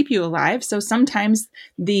alive and keep you alive. So sometimes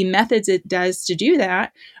the methods it does to do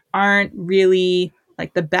that aren't really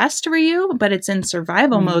like the best for you, but it's in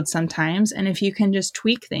survival mode sometimes. And if you can just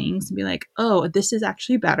tweak things and be like, oh, this is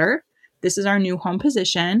actually better. This is our new home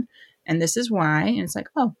position and this is why. And it's like,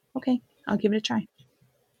 oh, okay, I'll give it a try.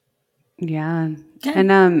 Yeah.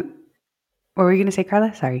 And what were you going to say,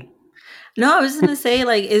 Carla? Sorry. No, I was just going to say,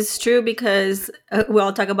 like, it's true because we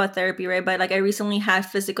all talk about therapy, right? But like I recently had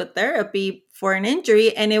physical therapy for an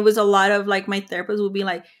injury and it was a lot of like my therapist would be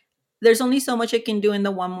like, there's only so much I can do in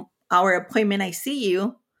the 1 hour appointment I see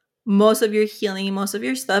you. Most of your healing, most of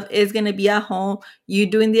your stuff is going to be at home. You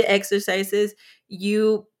doing the exercises,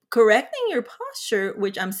 you correcting your posture,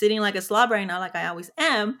 which I'm sitting like a slob right now, like I always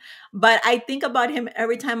am. But I think about him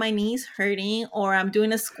every time my knee's hurting or I'm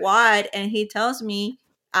doing a squat and he tells me,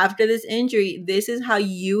 after this injury, this is how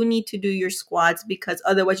you need to do your squats because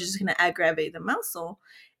otherwise you're just going to aggravate the muscle.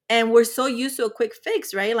 And we're so used to a quick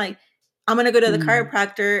fix, right? Like, I'm going to go to the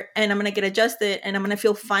chiropractor and I'm going to get adjusted and I'm going to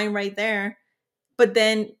feel fine right there. But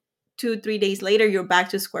then 2-3 days later, you're back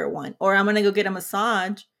to square one. Or I'm going to go get a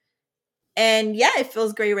massage. And yeah, it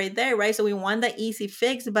feels great right there, right? So we want that easy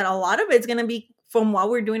fix, but a lot of it's going to be from what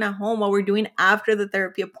we're doing at home, what we're doing after the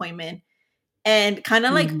therapy appointment, and kind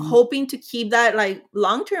of like Mhm. hoping to keep that like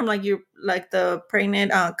long term, like you're like the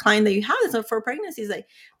pregnant client that you have. So for pregnancies, like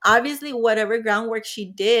obviously whatever groundwork she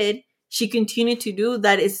did, she continued to do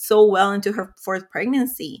that is so well into her fourth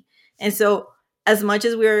pregnancy. And so as much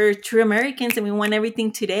as we're true Americans and we want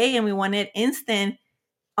everything today and we want it instant,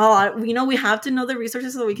 we have to know the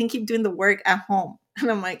resources so we can keep doing the work at home.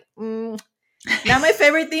 And I'm like, not my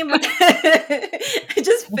favorite thing, but it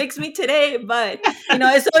just fixed me today. But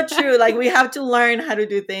it's so true. Like we have to learn how to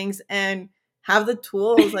do things and have the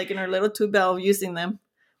tools like in our little tool belt of using them.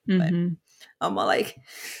 But Mm-hmm. I'm all like,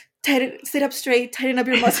 sit up straight, tighten up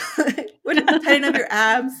your muscle, tighten up your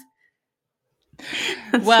abs.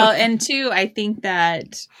 Well, and two, I think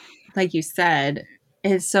that, like you said,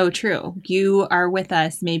 is so true. You are with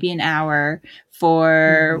us maybe an hour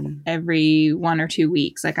for every 1 or 2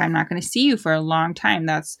 weeks. Like, I'm not going to see you for a long time.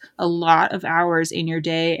 That's a lot of hours in your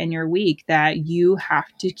day and your week that you have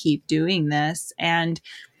to keep doing this. And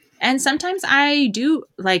sometimes I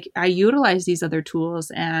utilize these other tools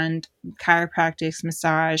and chiropractic,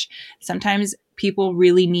 massage. Sometimes people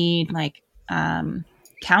really need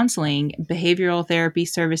counseling, behavioral therapy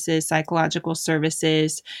services, psychological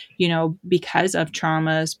services, because of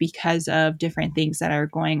traumas, because of different things that are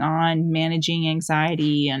going on, managing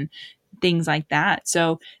anxiety and things like that.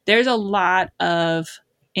 So there's a lot of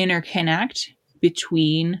interconnect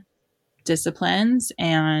between disciplines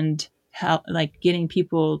and help, like getting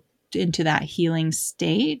people into that healing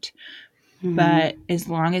state. But as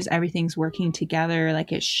long as everything's working together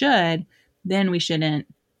like it should, then we shouldn't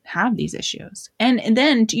have these issues. And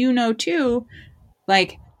then, too,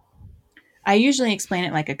 like I usually explain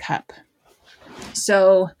it like a cup.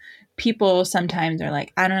 So people sometimes are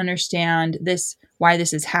like, I don't understand why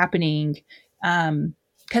this is happening.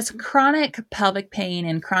 Because chronic pelvic pain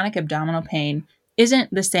and chronic abdominal pain isn't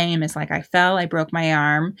the same as like I fell, I broke my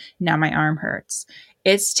arm, now my arm hurts.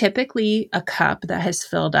 It's typically a cup that has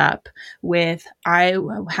filled up with, I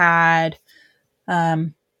had,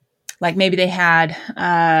 like maybe they had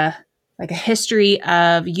like a history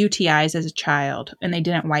of UTIs as a child and they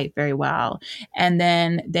didn't wipe very well. And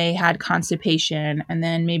then they had constipation. And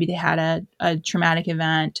then maybe they had a traumatic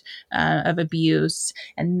event of abuse.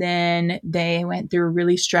 And then they went through a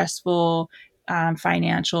really stressful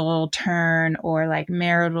financial turn or like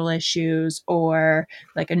marital issues or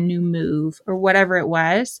like a new move or whatever it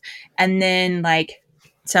was. And then like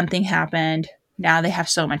something happened. Now they have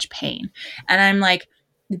so much pain. And I'm like,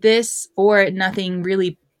 this or nothing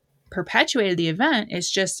really perpetuated the event. It's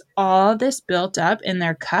just all this built up in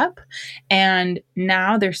their cup. And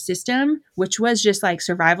now their system, which was just like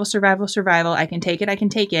survival, survival, survival. I can take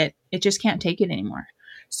it. It just can't take it anymore.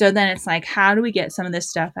 So then it's like, how do we get some of this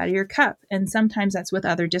stuff out of your cup? And sometimes that's with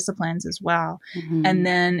other disciplines as well. And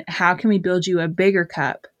then how can we build you a bigger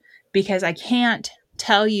cup? Because I can't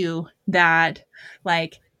tell you that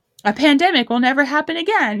like a pandemic will never happen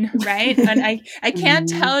again, right? And I can't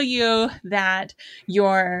tell you that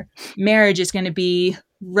your marriage is going to be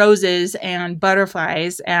roses and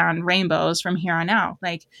butterflies and rainbows from here on out.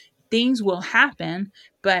 Like things will happen,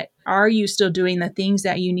 but are you still doing the things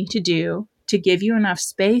that you need to do to give you enough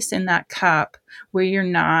space in that cup where you're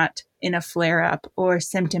not in a flare up or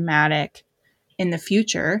symptomatic in the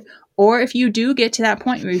future? Or if you do get to that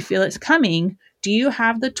point where you feel it's coming, do you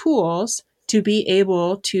have the tools to be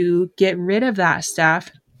able to get rid of that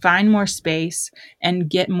stuff, find more space, and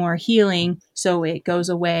get more healing so it goes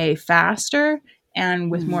away faster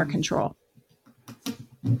and with more control?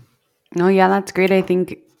 No, yeah, that's great. I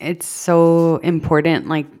think it's so important.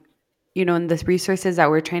 Like, in the resources that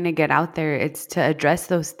we're trying to get out there, it's to address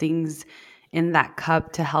those things in that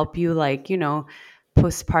cup to help you, like,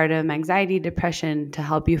 postpartum anxiety, depression, to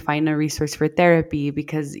help you find a resource for therapy,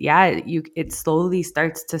 because it slowly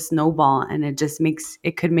starts to snowball and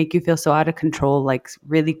it could make you feel so out of control, like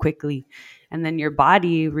really quickly. And then your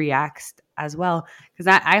body reacts as well. Because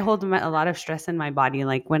I hold a lot of stress in my body.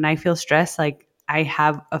 Like when I feel stressed, like I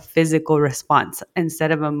have a physical response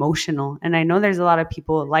instead of emotional. And I know there's a lot of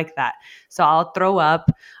people like that. So I'll throw up,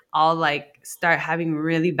 I'll like start having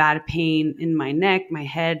really bad pain in my neck, my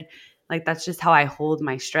head. Like that's just how I hold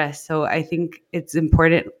my stress. So I think it's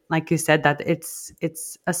important, like you said, that it's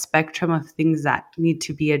a spectrum of things that need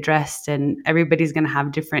to be addressed, and everybody's going to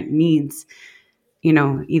have different needs.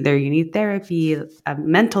 Either you need therapy,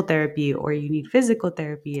 mental therapy, or you need physical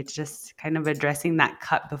therapy. It's just kind of addressing that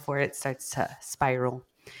cut before it starts to spiral.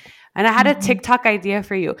 And I had a TikTok idea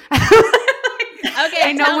for you. Okay,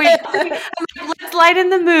 I know I'm like, let's lighten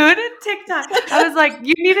the mood. TikTok. I was like,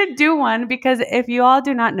 you need to do one because if you all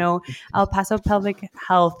do not know, El Paso Pelvic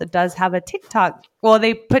Health does have a TikTok. Well,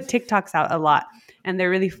 they put TikToks out a lot and they're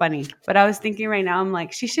really funny. But I was thinking right now, I'm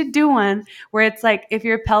like, she should do one where it's like if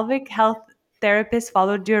your pelvic health therapist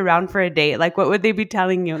followed you around for a day, like what would they be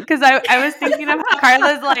telling you? Because I was thinking of how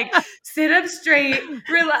Carla's like, sit up straight,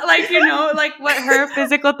 like, like what her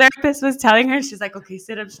physical therapist was telling her. She's like, okay,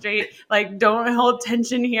 sit up straight, like don't hold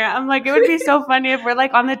tension here. I'm like, it would be so funny if we're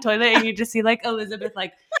like on the toilet and you just see like Elizabeth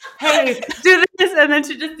like, hey, do this, and then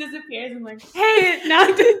she just disappears. I'm like, hey, now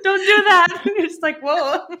don't do that. And you're just like,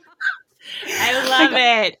 whoa. I love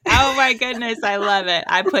it. Oh my goodness, I love it.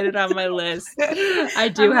 I put it on my list.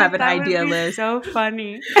 I do have an idea list. So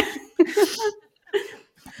funny.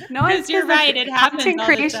 No, Because you're right. It happens all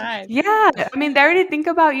the time. Yeah. I mean, they already think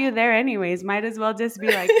about you there anyways. Might as well just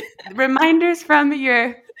be like reminders from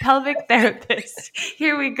your pelvic therapist.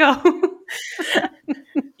 Here we go.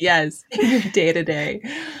 Yes. Day to day.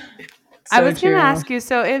 I was going to ask you,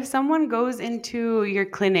 so if someone goes into your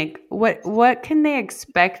clinic, what can they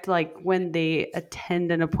expect like when they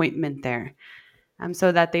attend an appointment there?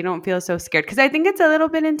 So that they don't feel so scared. Because I think it's a little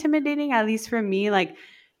bit intimidating, at least for me. Like,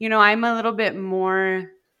 I'm a little bit more,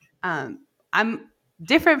 I'm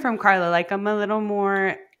different from Carla. Like, I'm a little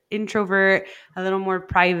more introvert, a little more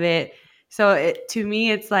private. So to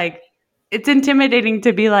me, it's like, it's intimidating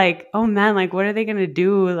to be like, oh man, like, what are they going to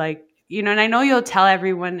do? Like, and I know you'll tell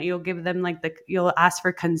everyone, you'll give them like you'll ask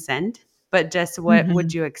for consent, but just what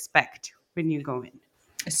would you expect when you go in?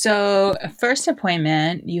 So, first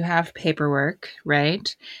appointment, you have paperwork,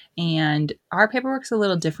 right? And our paperwork's a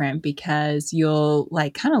little different because you'll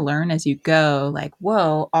like kind of learn as you go, like,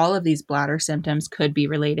 whoa, all of these bladder symptoms could be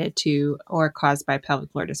related to or caused by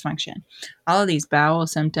pelvic floor dysfunction. All of these bowel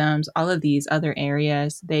symptoms, all of these other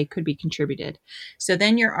areas, they could be contributed. So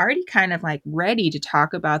then you're already kind of like ready to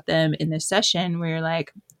talk about them in this session where you're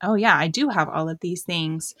like, oh yeah, I do have all of these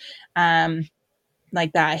things.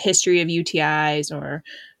 Like that history of UTIs or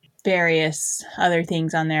various other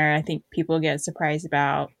things on there I think people get surprised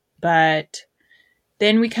about. But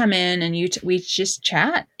then we come in and we just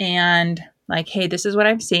chat and like, hey, this is what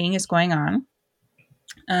I'm seeing is going on.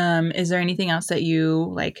 Is there anything else that you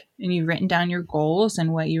like, and you've written down your goals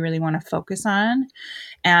and what you really want to focus on?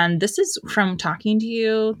 And this is from talking to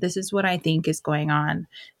you. This is what I think is going on,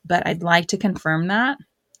 but I'd like to confirm that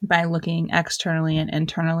by looking externally and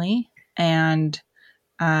internally. And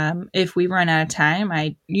if we run out of time,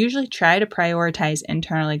 I usually try to prioritize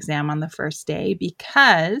internal exam on the first day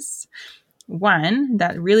because one,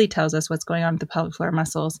 that really tells us what's going on with the pelvic floor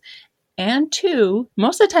muscles. And two,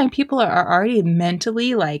 most of the time people are already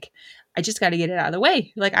mentally like, I just got to get it out of the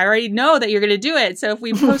way. Like, I already know that you're going to do it. So if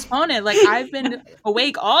we postpone it, like I've been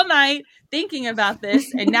awake all night thinking about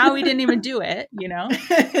this and now we didn't even do it,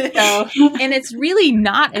 So, and it's really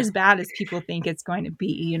not as bad as people think it's going to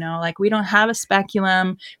be, like we don't have a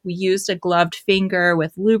speculum. We used a gloved finger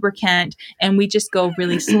with lubricant and we just go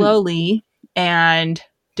really slowly and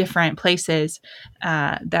different places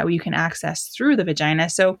that you can access through the vagina.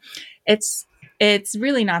 So it's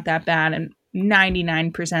really not that bad. And 99%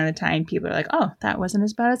 of the time people are like, oh, that wasn't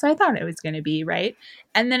as bad as I thought it was going to be, right?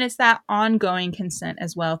 And then it's that ongoing consent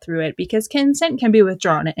as well through it because consent can be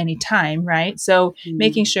withdrawn at any time, right? So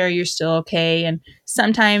making sure you're still okay. And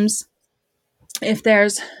sometimes if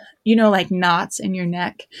there's like knots in your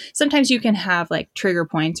neck, sometimes you can have like trigger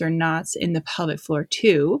points or knots in the pelvic floor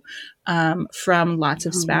too, from lots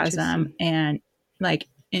of spasm and like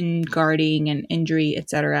in guarding and injury,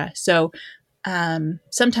 etc. So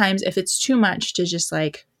sometimes if it's too much to just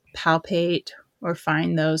like palpate or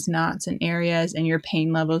find those knots and areas and your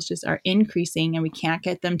pain levels just are increasing and we can't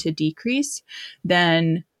get them to decrease,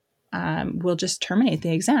 then we'll just terminate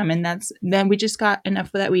the exam. And then we just got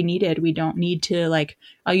enough that we needed. We don't need to like,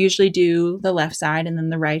 I'll usually do the left side and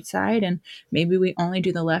then the right side. And maybe we only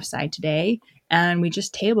do the left side today and we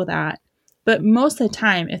just table that. But most of the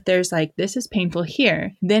time, if there's like, this is painful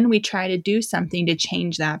here, then we try to do something to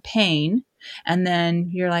change that pain. And then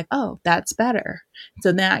you're like, oh, that's better.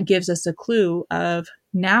 So that gives us a clue of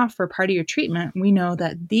now for part of your treatment, we know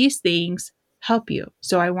that these things help you.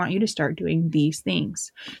 So I want you to start doing these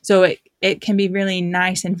things. So it can be really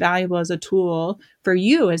nice and valuable as a tool for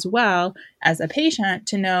you as well as a patient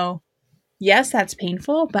to know, yes, that's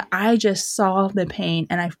painful, but I just saw the pain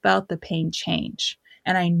and I felt the pain change.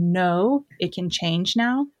 And I know it can change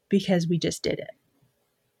now because we just did it.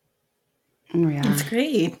 Yeah. That's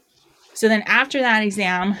great. So then after that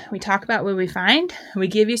exam, we talk about what we find. We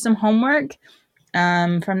give you some homework.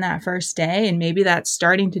 from that first day. And maybe that's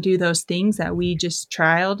starting to do those things that we just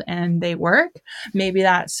trialed and they work. Maybe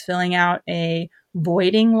that's filling out a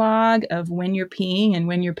voiding log of when you're peeing and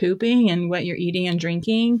when you're pooping and what you're eating and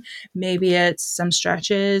drinking. Maybe it's some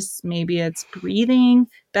stretches. Maybe it's breathing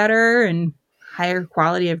better and higher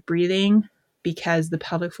quality of breathing, because the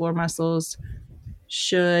pelvic floor muscles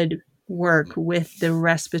should work with the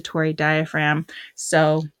respiratory diaphragm.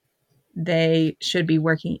 So they should be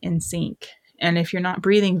working in sync. And if you're not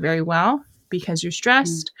breathing very well because you're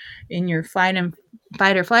stressed in your fight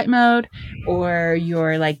or flight mode, or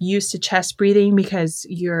you're like used to chest breathing because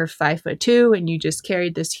you're 5'2" and you just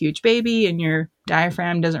carried this huge baby and your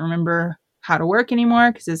diaphragm doesn't remember how to work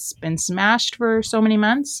anymore because it's been smashed for so many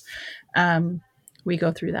months, we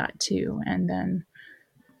go through that too. And then,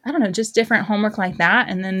 I don't know, just different homework like that.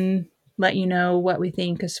 And then let you know what we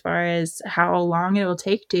think as far as how long it will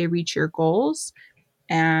take to reach your goals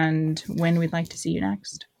and when we'd like to see you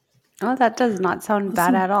next. Oh, that does not sound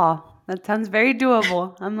bad at all. That sounds very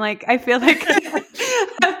doable. I'm like, I feel like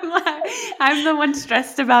I'm the one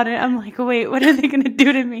stressed about it. I'm like, wait, what are they going to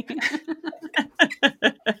do to me?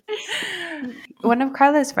 One of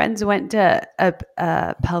Carla's friends went to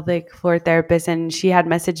a pelvic floor therapist, and she had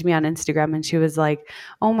messaged me on Instagram, and she was like,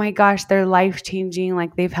 oh my gosh, they're life-changing.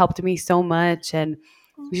 Like, they've helped me so much. And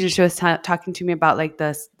she was talking to me about like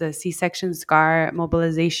the C-section scar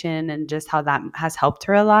mobilization and just how that has helped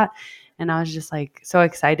her a lot. And I was just like so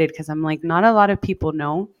excited because I'm like, not a lot of people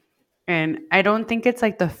know. And I don't think it's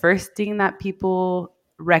like the first thing that people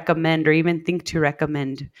recommend or even think to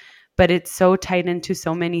recommend, but it's so tied into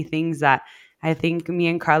so many things that I think me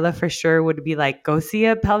and Carla for sure would be like, go see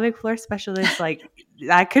a pelvic floor specialist. Like,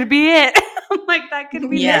 that could be it. I'm like, that could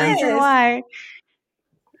be the reason why.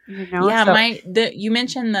 You know, yeah, you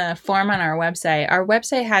mentioned the form on our website. Our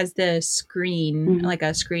website has this screen, like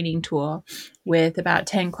a screening tool with about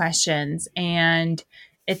 10 questions. And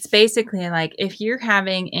it's basically like, if you're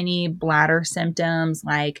having any bladder symptoms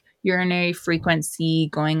like urinary frequency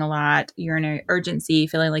going a lot, urinary urgency,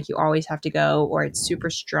 feeling like you always have to go, or it's super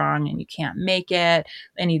strong and you can't make it,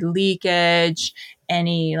 any leakage,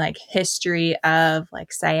 any like history of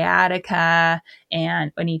like sciatica,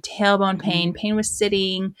 and any tailbone pain, pain with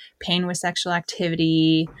sitting, pain with sexual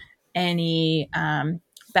activity, any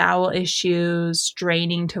bowel issues,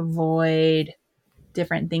 straining to void,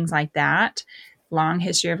 different things like that, long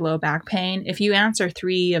history of low back pain. If you answer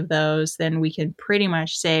 3 of those, then we can pretty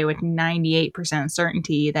much say with 98%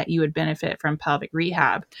 certainty that you would benefit from pelvic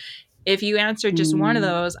rehab. If you answer just one of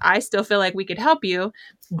those, I still feel like we could help you,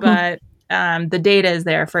 but the data is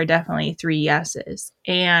there for definitely 3 yeses.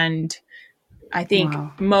 And I think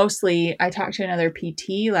mostly, I talked to another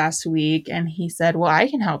PT last week and he said, well, I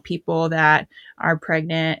can help people that are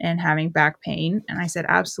pregnant and having back pain. And I said,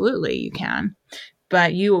 absolutely, you can.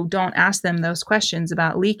 But you don't ask them those questions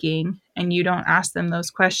about leaking, and you don't ask them those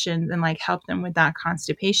questions and like help them with that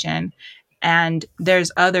constipation. And there's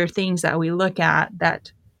other things that we look at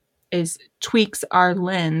that tweaks our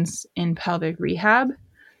lens in pelvic rehab.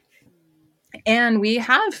 And we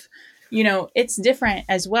have, it's different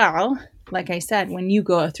as well. Like I said, when you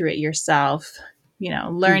go through it yourself,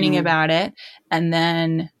 learning about it, and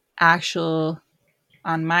then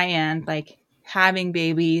on my end, like having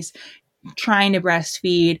babies, trying to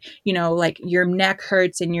breastfeed, like your neck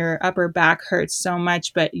hurts and your upper back hurts so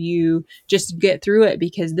much, but you just get through it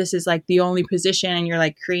because this is like the only position, and you're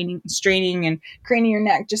like straining and craning your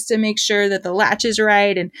neck just to make sure that the latch is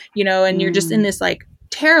right. And, and you're just in this like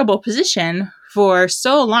terrible position for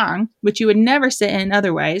so long, which you would never sit in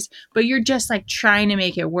otherwise, but you're just like trying to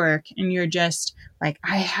make it work. And you're just like,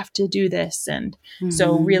 I have to do this. And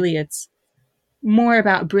so really it's more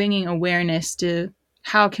about bringing awareness to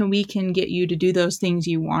how we can get you to do those things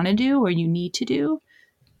you want to do or you need to do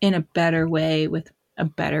in a better way with a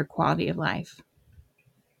better quality of life.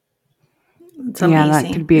 It's amazing. Yeah,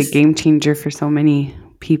 that could be a game changer for so many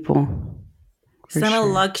people. It's not a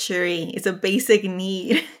luxury. It's a basic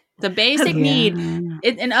need. The basic need.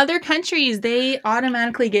 In other countries, they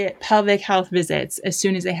automatically get pelvic health visits as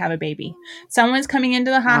soon as they have a baby. Someone's coming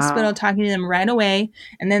into the hospital, talking to them right away,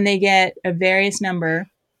 and then they get a various number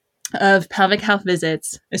of pelvic health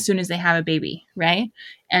visits as soon as they have a baby, right?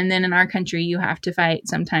 And then in our country, you have to fight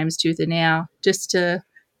sometimes tooth and nail just to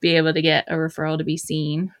be able to get a referral to be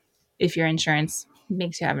seen if your insurance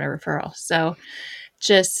makes you have a referral. So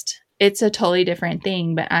it's a totally different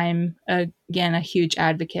thing, but I'm, again, a huge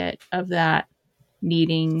advocate of that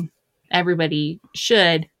needing. Everybody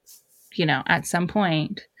should, at some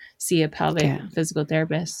point see a pelvic physical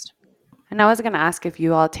therapist. And I was going to ask if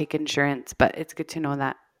you all take insurance, but it's good to know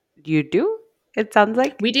that you do. It sounds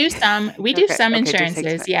like We do some Okay, just insurances,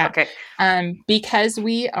 explain. yeah. Okay. Because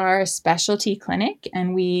we are a specialty clinic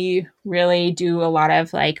and we really do a lot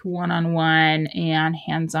of like one-on-one and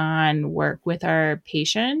hands-on work with our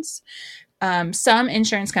patients. Some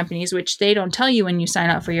insurance companies, which they don't tell you when you sign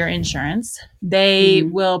up for your insurance, they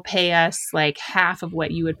Mm-hmm. will pay us like half of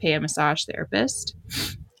what you would pay a massage therapist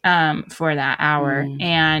for that hour. Mm.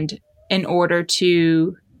 And in order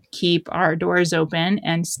to keep our doors open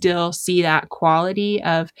and still see that quality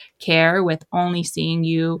of care with only seeing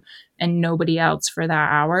you and nobody else for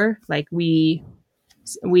that hour, like we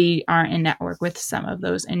aren't in network with some of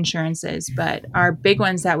those insurances, but our big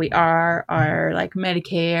ones that we are like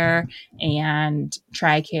Medicare and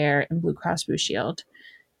TRICARE and Blue Cross Blue Shield.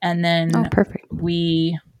 And Oh, then perfect.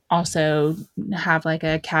 we also have like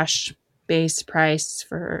a cash base price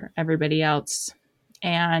for everybody else.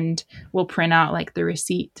 And we'll print out like the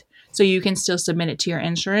receipt. So you can still submit it to your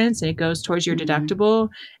insurance and it goes towards your Mm. deductible.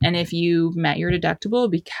 And if you met your deductible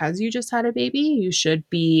because you just had a baby, you should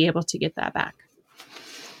be able to get that back.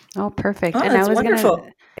 Oh, perfect. Oh, And I that's was gonna, wonderful.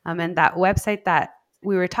 and that website that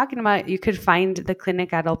we were talking about, you could find the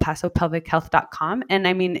clinic at elpasopelvichealth.com. And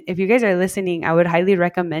I mean, if you guys are listening, I would highly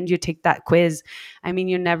recommend you take that quiz. I mean,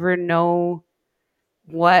 you never know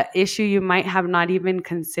what issue you might have not even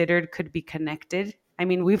considered could be connected. I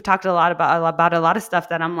mean, we've talked about a lot of stuff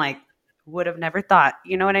that I'm like, would have never thought.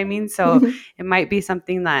 You know what I mean? So it might be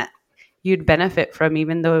something that you'd benefit from,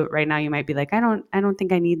 even though right now you might be like, I don't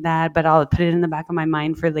think I need that, but I'll put it in the back of my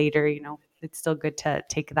mind for later. You know, it's still good to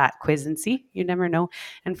take that quiz and see. You never know.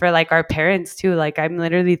 And for like our parents too, like I'm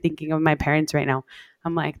literally thinking of my parents right now.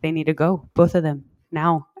 I'm like, they need to go, both of them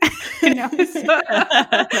now. You know, so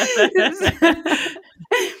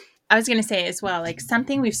I was going to say as well, like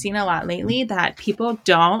something we've seen a lot lately that people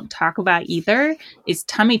don't talk about either is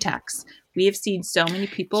tummy tucks. We have seen so many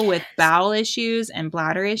people with bowel issues and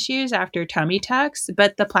bladder issues after tummy tucks,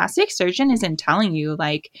 but the plastic surgeon isn't telling you,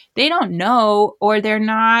 like they don't know or they're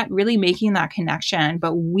not really making that connection,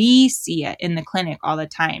 but we see it in the clinic all the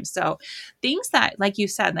time. So things that, like you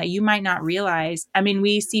said, that you might not realize. I mean,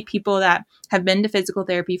 we see people that have been to physical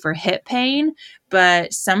therapy for hip pain,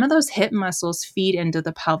 but some of those hip muscles feed into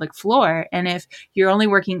the pelvic floor. And if you're only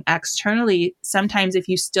working externally, sometimes if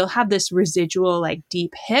you still have this residual like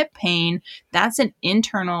deep hip pain, that's an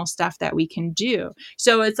internal stuff that we can do.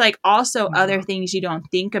 So it's like also other things you don't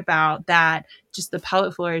think about, that just the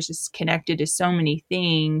pelvic floor is just connected to so many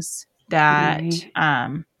things that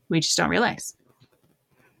right. we just don't realize.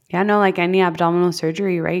 Yeah, no, like any abdominal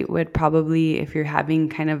surgery, right, would probably, if you're having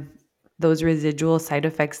kind of those residual side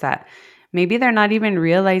effects that maybe they're not even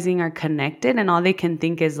realizing are connected, and all they can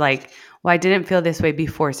think is like, well, I didn't feel this way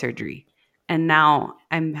before surgery. And now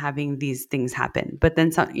I'm having these things happen. But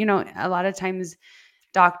then some, you know, a lot of times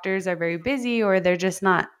doctors are very busy or they're just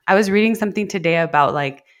not. I was reading something today about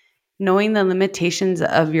like knowing the limitations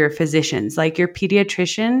of your physicians. Like your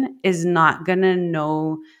pediatrician is not going to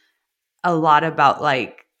know a lot about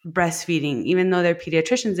like breastfeeding. Even though they're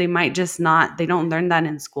pediatricians, they might just not, they don't learn that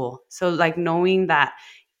in school. So like knowing that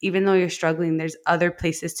even though you're struggling, there's other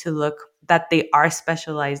places to look that they are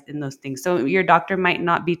specialized in those things. So your doctor might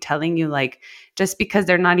not be telling you, like, just because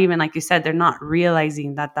they're not even, like you said, they're not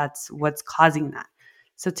realizing that that's what's causing that.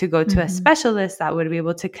 So to go to a specialist that would be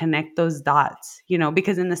able to connect those dots, you know,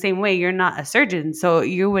 because in the same way, you're not a surgeon, so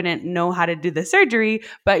you wouldn't know how to do the surgery,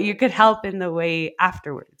 but you could help in the way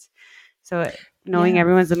afterwards. So knowing Yeah.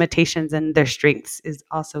 everyone's limitations and their strengths is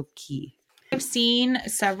also key. I've seen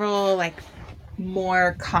several like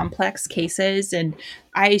more complex cases, and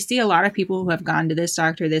I see a lot of people who have gone to this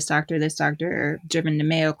doctor, driven to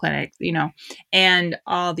Mayo Clinic, you know, and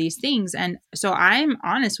all these things. And so I'm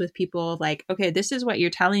honest with people, like, okay, this is what you're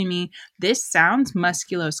telling me. This sounds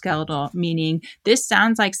musculoskeletal, meaning this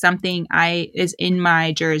sounds like something is in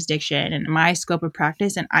my jurisdiction and my scope of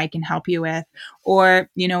practice and I can help you with. Or,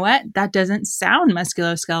 you know what, that doesn't sound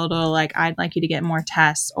musculoskeletal, like I'd like you to get more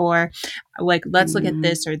tests, or like let's look at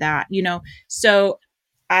this or that, you know. So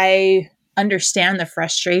I understand the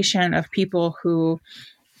frustration of people who,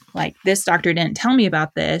 like, this doctor didn't tell me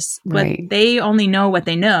about this, but Right. they only know what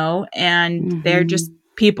they know, and they're just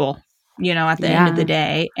people, you know, at the end of the Yeah.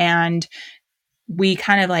 day. And we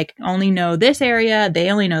kind of like only know this area, they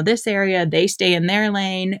only know this area, they stay in their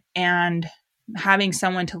lane. And having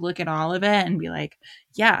someone to look at all of it and be like,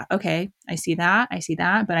 yeah, okay, I see that,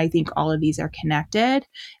 but I think all of these are connected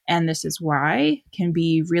and this is why, can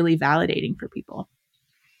be really validating for people.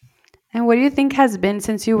 And what do you think has been,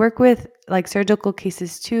 since you work with like surgical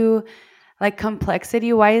cases too, like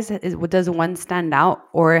complexity wise, does one stand out,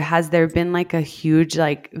 or has there been like a huge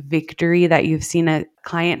like victory that you've seen a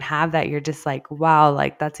client have that you're just like, wow,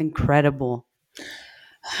 like that's incredible?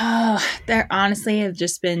 Oh, there honestly have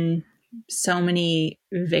just been so many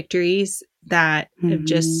victories that have Mm-hmm.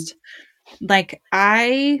 just like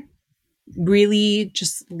I really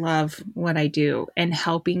just love what I do and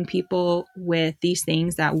helping people with these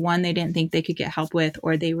things that one, they didn't think they could get help with,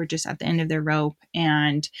 or they were just at the end of their rope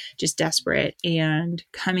and just desperate, and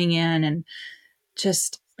coming in and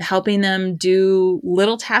just helping them do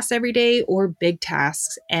little tasks every day or big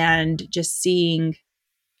tasks, and just seeing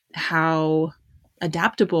how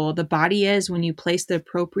adaptable the body is when you place the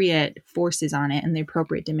appropriate forces on it and the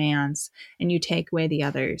appropriate demands, and you take away the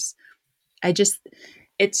others. I just,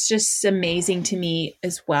 it's just amazing to me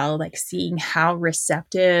as well, like seeing how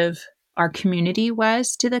receptive our community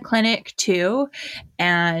was to the clinic too.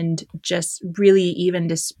 And just really, even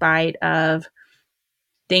despite of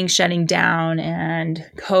things shutting down and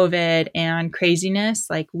COVID and craziness,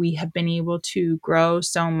 like we have been able to grow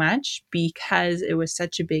so much because it was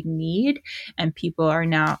such a big need, and people are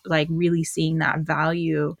now like really seeing that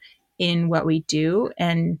value in what we do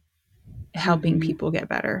and helping Mm-hmm. people get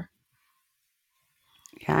better.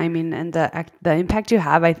 Yeah, I mean, and the impact you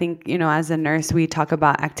have, I think, as a nurse, we talk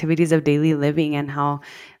about activities of daily living and how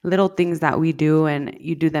little things that we do, and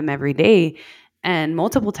you do them every day and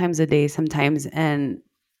multiple times a day sometimes. And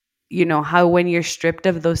how when you're stripped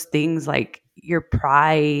of those things, like your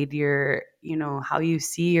pride, how you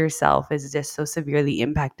see yourself is just so severely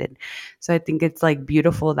impacted. So I think it's like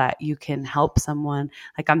beautiful that you can help someone.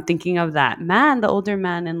 Like I'm thinking of that man, the older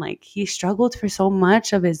man, and like he struggled for so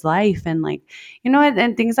much of his life, and like,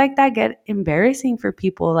 and things like that get embarrassing for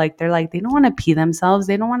people. Like they're like, they don't want to pee themselves.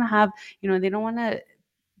 They don't want to have, they don't want to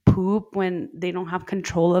poop when they don't have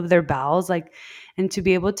control of their bowels, like, and to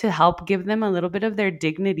be able to help give them a little bit of their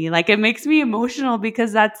dignity, like it makes me emotional,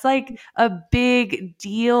 because that's like a big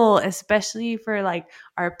deal, especially for like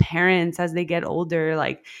our parents as they get older,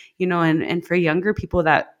 like, and for younger people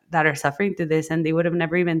that are suffering through this, and they would have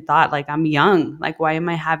never even thought, like, I'm young, like why am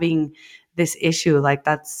I having this issue? Like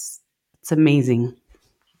it's amazing.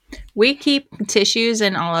 We keep tissues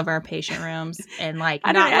in all of our patient rooms, and like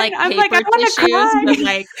I don't, not like I'm like, I paper want to tissues, but cry.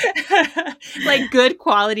 like like good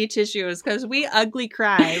quality tissues, because we ugly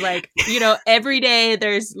cry. Like, every day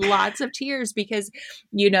there's lots of tears because,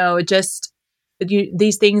 just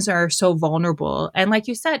these things are so vulnerable. And like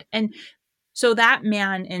you said, and so that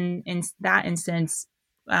man in that instance,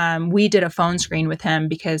 we did a phone screen with him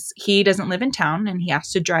because he doesn't live in town and he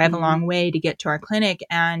has to drive a Mhm. long way to get to our clinic.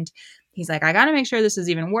 And he's like, I got to make sure this is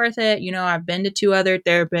even worth it. I've been to 2 other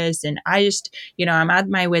therapists, and I just, I'm at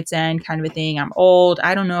my wit's end kind of a thing. I'm old.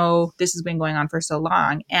 I don't know. This has been going on for so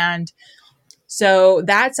long. And so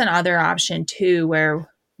that's another option too, where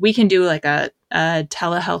we can do like a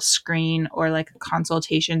telehealth screen or like a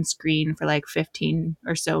consultation screen for like 15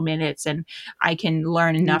 or so minutes. And I can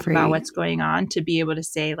learn enough about Great. what's going on to be able to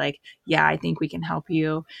say, like, yeah, I think we can help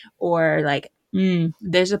you. Or like,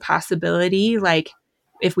 there's a possibility, like,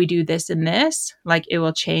 if we do this and this, like it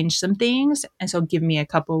will change some things. And so give me a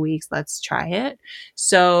couple weeks, let's try it.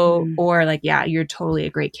 So, Mhm. or like, yeah, you're totally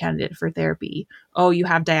a great candidate for therapy. Oh, you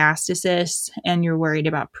have diastasis and you're worried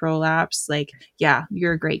about prolapse. Like, yeah,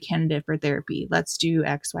 you're a great candidate for therapy. Let's do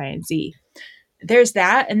X, Y, and Z. There's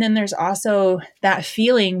that. And then there's also that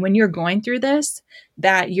feeling when you're going through this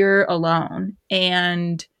that you're alone.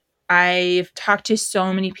 And I've talked to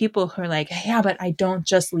so many people who are like, yeah, but I don't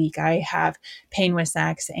just leak. I have pain with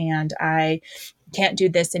sex, and I can't do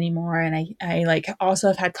this anymore. And I like also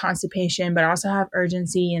have had constipation, but also have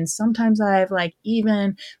urgency. And sometimes I've like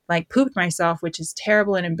even like pooped myself, which is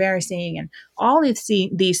terrible and embarrassing. And all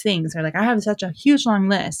these things are like, I have such a huge long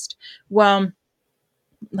list. Well,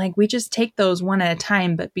 like we just take those one at a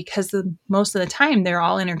time, but because most of the time they're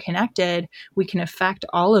all interconnected, we can affect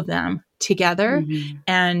all of them together. Mhm.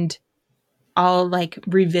 And I'll like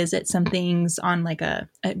revisit some things on like a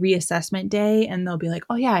reassessment day, and they'll be like,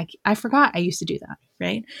 oh yeah, I forgot I used to do that.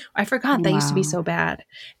 Right. I forgot that used to be Wow. so bad.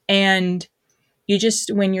 And you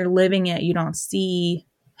just, when you're living it, you don't see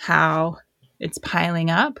how it's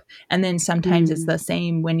piling up. And then sometimes it's Mm. the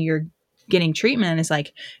same when you're getting treatment. It's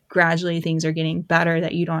like gradually things are getting better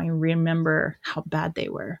that you don't even remember how bad they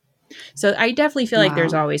were. So I definitely feel like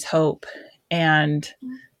there's Wow. always hope, and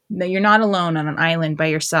that you're not alone on an island by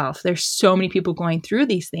yourself. There's so many people going through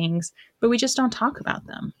these things, but we just don't talk about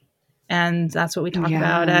them. And that's what we talk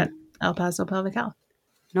about Yeah. at El Paso Pelvic Health.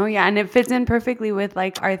 No, yeah. And it fits in perfectly with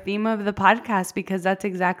like our theme of the podcast, because that's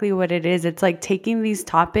exactly what it is. It's like taking these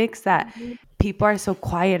topics that people are so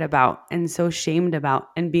quiet about and so shamed about,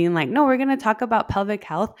 and being like, no, we're going to talk about pelvic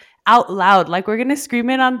health out loud. Like, we're going to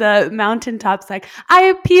scream it on the mountaintops. Like,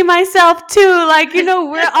 I pee myself too. Like,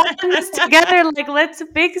 we're all in this together. Like, let's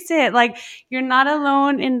fix it. Like, you're not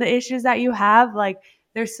alone in the issues that you have. Like,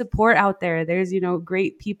 there's support out there. There's,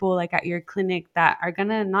 great people like at your clinic that are going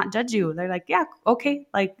to not judge you. They're like, yeah, okay.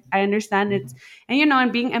 Like, I understand it's,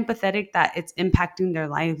 and being empathetic that it's impacting their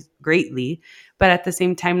lives greatly, but at the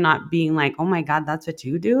same time, not being like, oh my God, that's what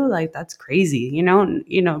you do. Like, that's crazy,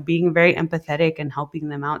 being very empathetic and helping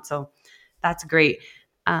them out. So that's great.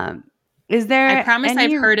 Is there I promise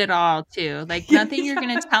any... I've heard it all too. Like, nothing you're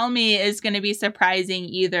going to tell me is going to be surprising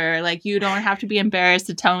either. Like, you don't have to be embarrassed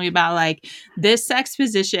to tell me about like this sex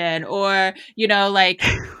position or, like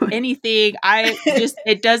anything.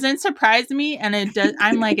 It doesn't surprise me, and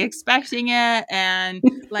I'm like expecting it. And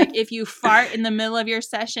like, if you fart in the middle of your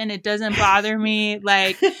session, it doesn't bother me.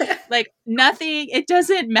 Like nothing, it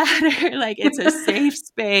doesn't matter. Like, it's a safe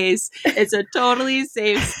space. It's a totally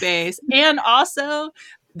safe space. And also,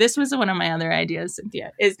 this was one of my other ideas,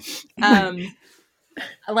 Cynthia, is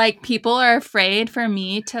like, people are afraid for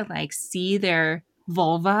me to like see their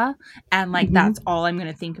vulva, and like that's all I'm going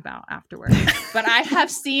to think about afterwards. But I have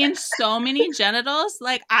seen so many genitals,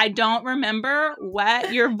 like I don't remember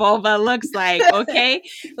what your vulva looks like. Okay,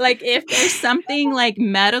 like if there's something like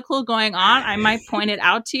medical going on, I might point it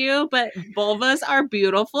out to you. But vulvas are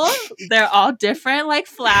beautiful. They're all different, like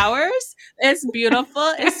flowers. It's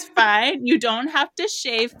beautiful. It's fine. You don't have to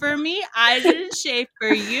shave for me. I didn't shave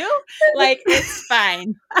for you. Like, it's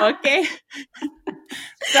fine. Okay.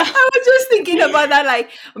 So, I was just thinking about that,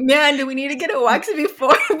 like, man, do we need to get a wax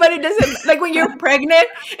before? But it doesn't, like when you're pregnant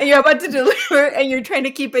and you're about to deliver and you're trying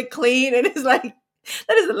to keep it clean, and it's like,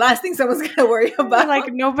 that is the last thing someone's going to worry about.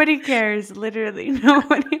 Like, nobody cares, literally.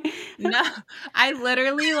 Nobody. No, I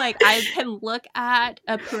literally, like, I can look at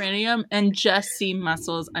a perineum and just see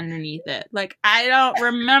muscles underneath it. Like, I don't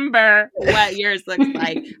remember what yours looks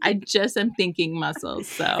like. I just am thinking muscles.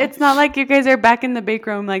 So it's not like you guys are back in the bake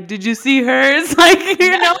room. Like, did you see hers? Like,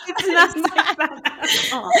 it's not like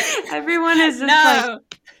that. Everyone is just like...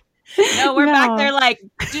 No, we're back there like,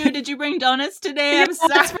 dude, did you bring donuts today? I'm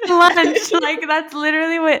sorry. For lunch. Like, that's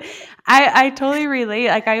literally what I totally relate.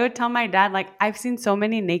 Like, I would tell my dad, like, I've seen so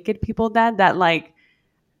many naked people, Dad, that like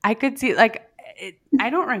I could see, like, I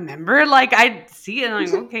don't remember. Like, I'd see it and I'm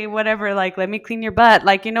like, okay, whatever. Like, let me clean your butt.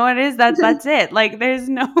 Like, you know what it is? That's it. Like, there's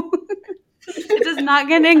no... It does not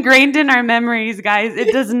get ingrained in our memories, guys.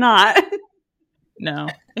 It does not. No,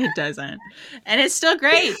 it doesn't. And it's still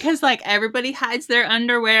great because, like, everybody hides their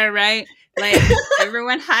underwear, right? Like,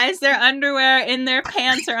 everyone hides their underwear in their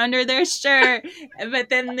pants or under their shirt, but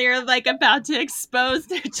then they're, like, about to expose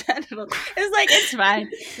their genitals. It's like, it's fine.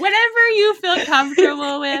 Whatever you feel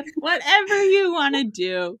comfortable with, whatever you want to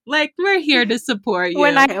do. Like, we're here to support you.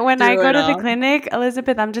 When I go to the clinic,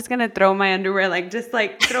 Elizabeth, I'm just going to throw my underwear, like, just,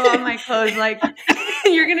 like, throw on my clothes. Like,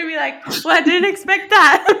 you're going to be like, well, I didn't expect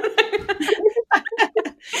that.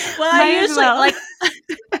 Well, I usually like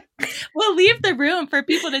we'll leave the room for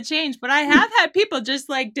people to change, but I have had people just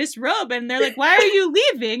like disrobe and they're like, why are you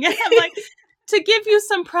leaving? And I'm like, to give you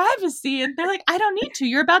some privacy. And they're like, I don't need to.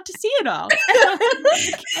 You're about to see it all.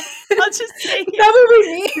 I'll just say that would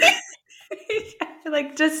be me.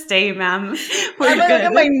 Like, just stay, ma'am. I'm gonna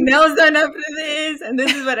get my nails done after this, and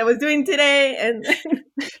this is what I was doing today. And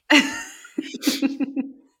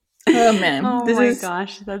oh man,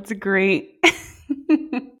 gosh, that's great.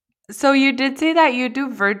 So you did say that you do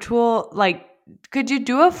virtual, like, could you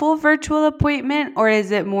do a full virtual appointment, or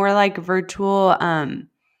is it more like virtual,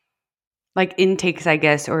 like intakes, I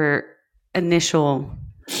guess, or initial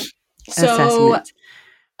assessments?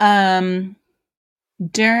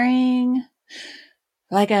 During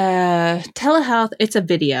like a telehealth, it's a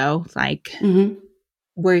video, like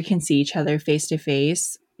where you can see each other face to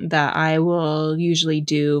face, that I will usually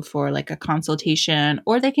do for like a consultation,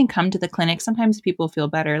 or they can come to the clinic. Sometimes people feel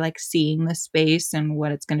better like seeing the space and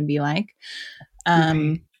what it's going to be like.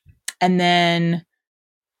 And then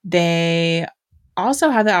they also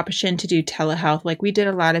have the option to do telehealth. Like, we did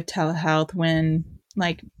a lot of telehealth when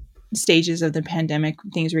like stages of the pandemic,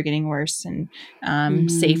 things were getting worse, and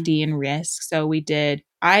safety and risk. So we did,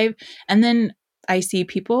 and then I see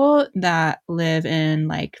people that live in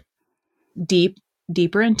like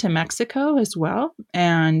deeper into Mexico as well.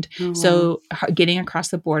 And so getting across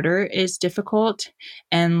the border is difficult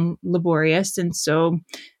and laborious. And so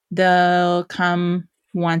they'll come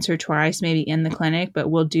once or twice maybe in the clinic, but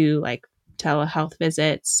we'll do like telehealth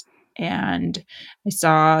visits And I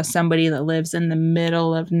saw somebody that lives in the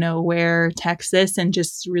middle of nowhere, Texas, and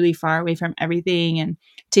just really far away from everything. And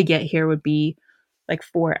to get here would be like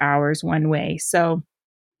 4 hours one way. So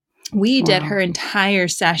we did her entire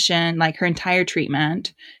session, like her entire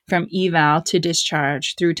treatment from eval to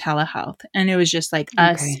discharge through telehealth. And it was just like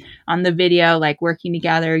us on the video, like working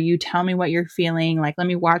together. You tell me what you're feeling. Like, let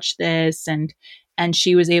me watch this. And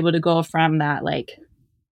she was able to go from that, like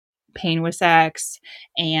pain with sex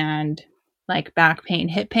and like back pain,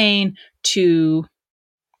 hip pain to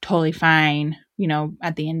totally fine,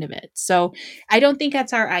 at the end of it. So I don't think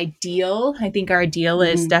that's our ideal. I think our ideal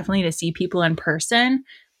is definitely to see people in person,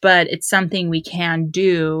 but it's something we can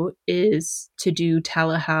do, is to do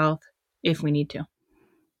telehealth if we need to.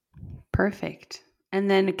 Perfect. And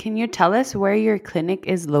then can you tell us where your clinic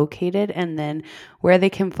is located and then where they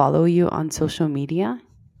can follow you on social media?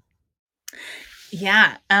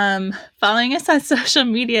 Yeah. Following us on social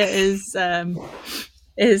media is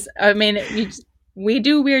I mean, we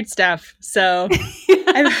do weird stuff. So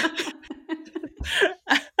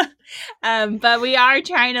but we are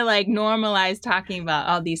trying to like normalize talking about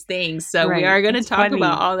all these things. So we are going to talk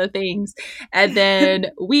about all the things. And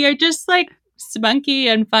then we are just like spunky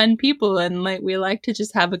and fun people, and like we like to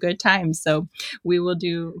just have a good time. So we will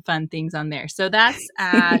do fun things on there. So that's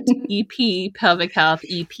at EP Pelvic Health,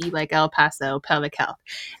 EP like El Paso Pelvic Health.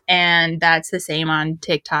 And that's the same on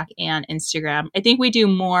TikTok and Instagram. I think we do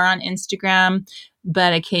more on Instagram,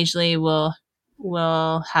 but occasionally we'll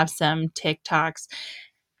have some TikToks.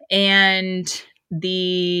 And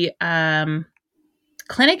the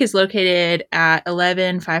clinic is located at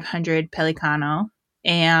 11500 Pelicano.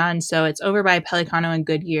 And so it's over by Pelicano and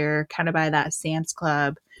Goodyear, kind of by that Sam's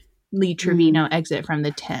Club, Lee Trevino exit from the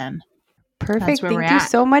 10. Perfect. Thank you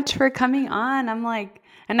so much for coming on. I'm like,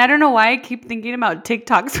 and I don't know why I keep thinking about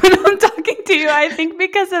TikToks when I'm talking to you. I think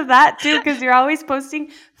because of that too, because you're always posting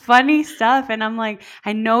funny stuff. And I'm like,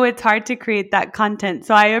 I know it's hard to create that content.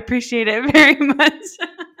 So I appreciate it very much.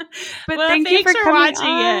 But thank you for watching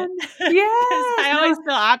on. it. Yeah. I always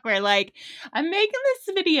feel awkward. Like, I'm making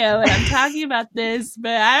this video and I'm talking about this,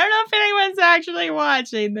 but I don't know if anyone's actually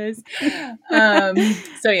watching this.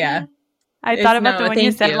 So yeah. I thought about the one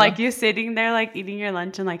you said, like you sitting there, like eating your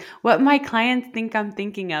lunch and like what my clients think I'm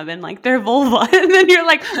thinking of and like their vulva. And then you're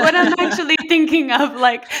like, what I'm actually thinking of,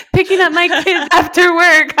 like picking up my kids after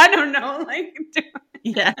work. I don't know. Like,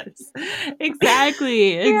 yes,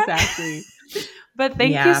 exactly. Exactly. But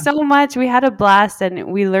thank you so much. We had a blast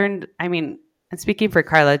and we learned, I mean, I'm speaking for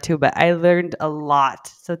Carla too, but I learned a lot.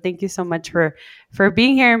 So thank you so much for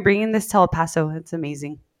being here and bringing this to El Paso. It's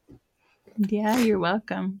amazing. Yeah, you're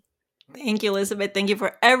welcome. Thank you, Elizabeth. Thank you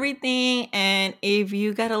for everything. And if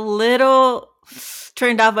you got a little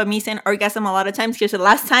turned off by me saying orgasm a lot of times, here's the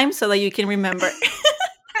last time so that you can remember.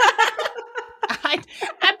 I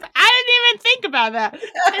didn't even think about that.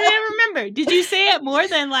 I didn't remember. Did you say it more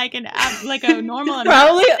than like a normal amount?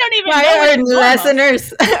 Probably our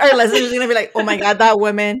listeners are going to be like, oh my God, that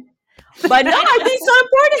woman. But no, I think it's so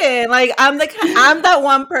important. Like I'm that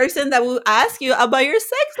one person that will ask you about your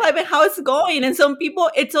sex life and how it's going. And some people,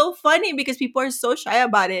 it's so funny because people are so shy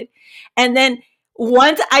about it. And then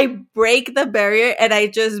once I break the barrier and I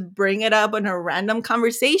just bring it up in a random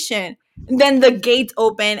conversation, then the gates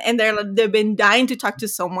open and they've been dying to talk to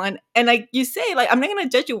someone. And like you say, like, I'm not going to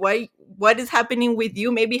judge you. What is happening with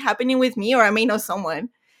you may be happening with me, or I may know someone.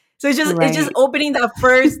 So it's just opening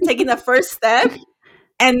taking the first step.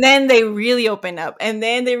 And then they really open up and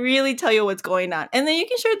then they really tell you what's going on. And then you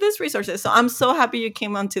can share these resources. So I'm so happy you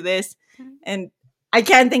came onto this. And I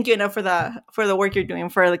can't thank you enough for the work you're doing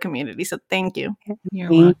for the community. So thank you.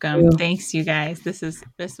 You're welcome. Thanks, you guys. This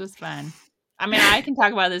was fun. I mean, I can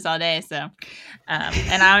talk about this all day. So,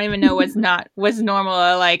 and I don't even know what's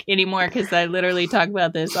normal like anymore because I literally talk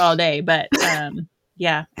about this all day. But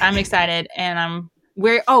yeah, I'm excited, and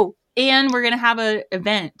we're gonna have an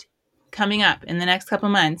event coming up in the next couple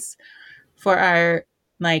months for our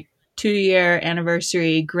like 2-year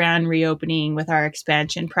anniversary grand reopening with our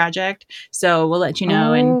expansion project. So we'll let you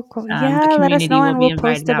know, cool. The community let us know, and we'll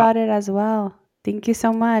post about it as well. Thank you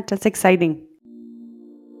so much. That's exciting.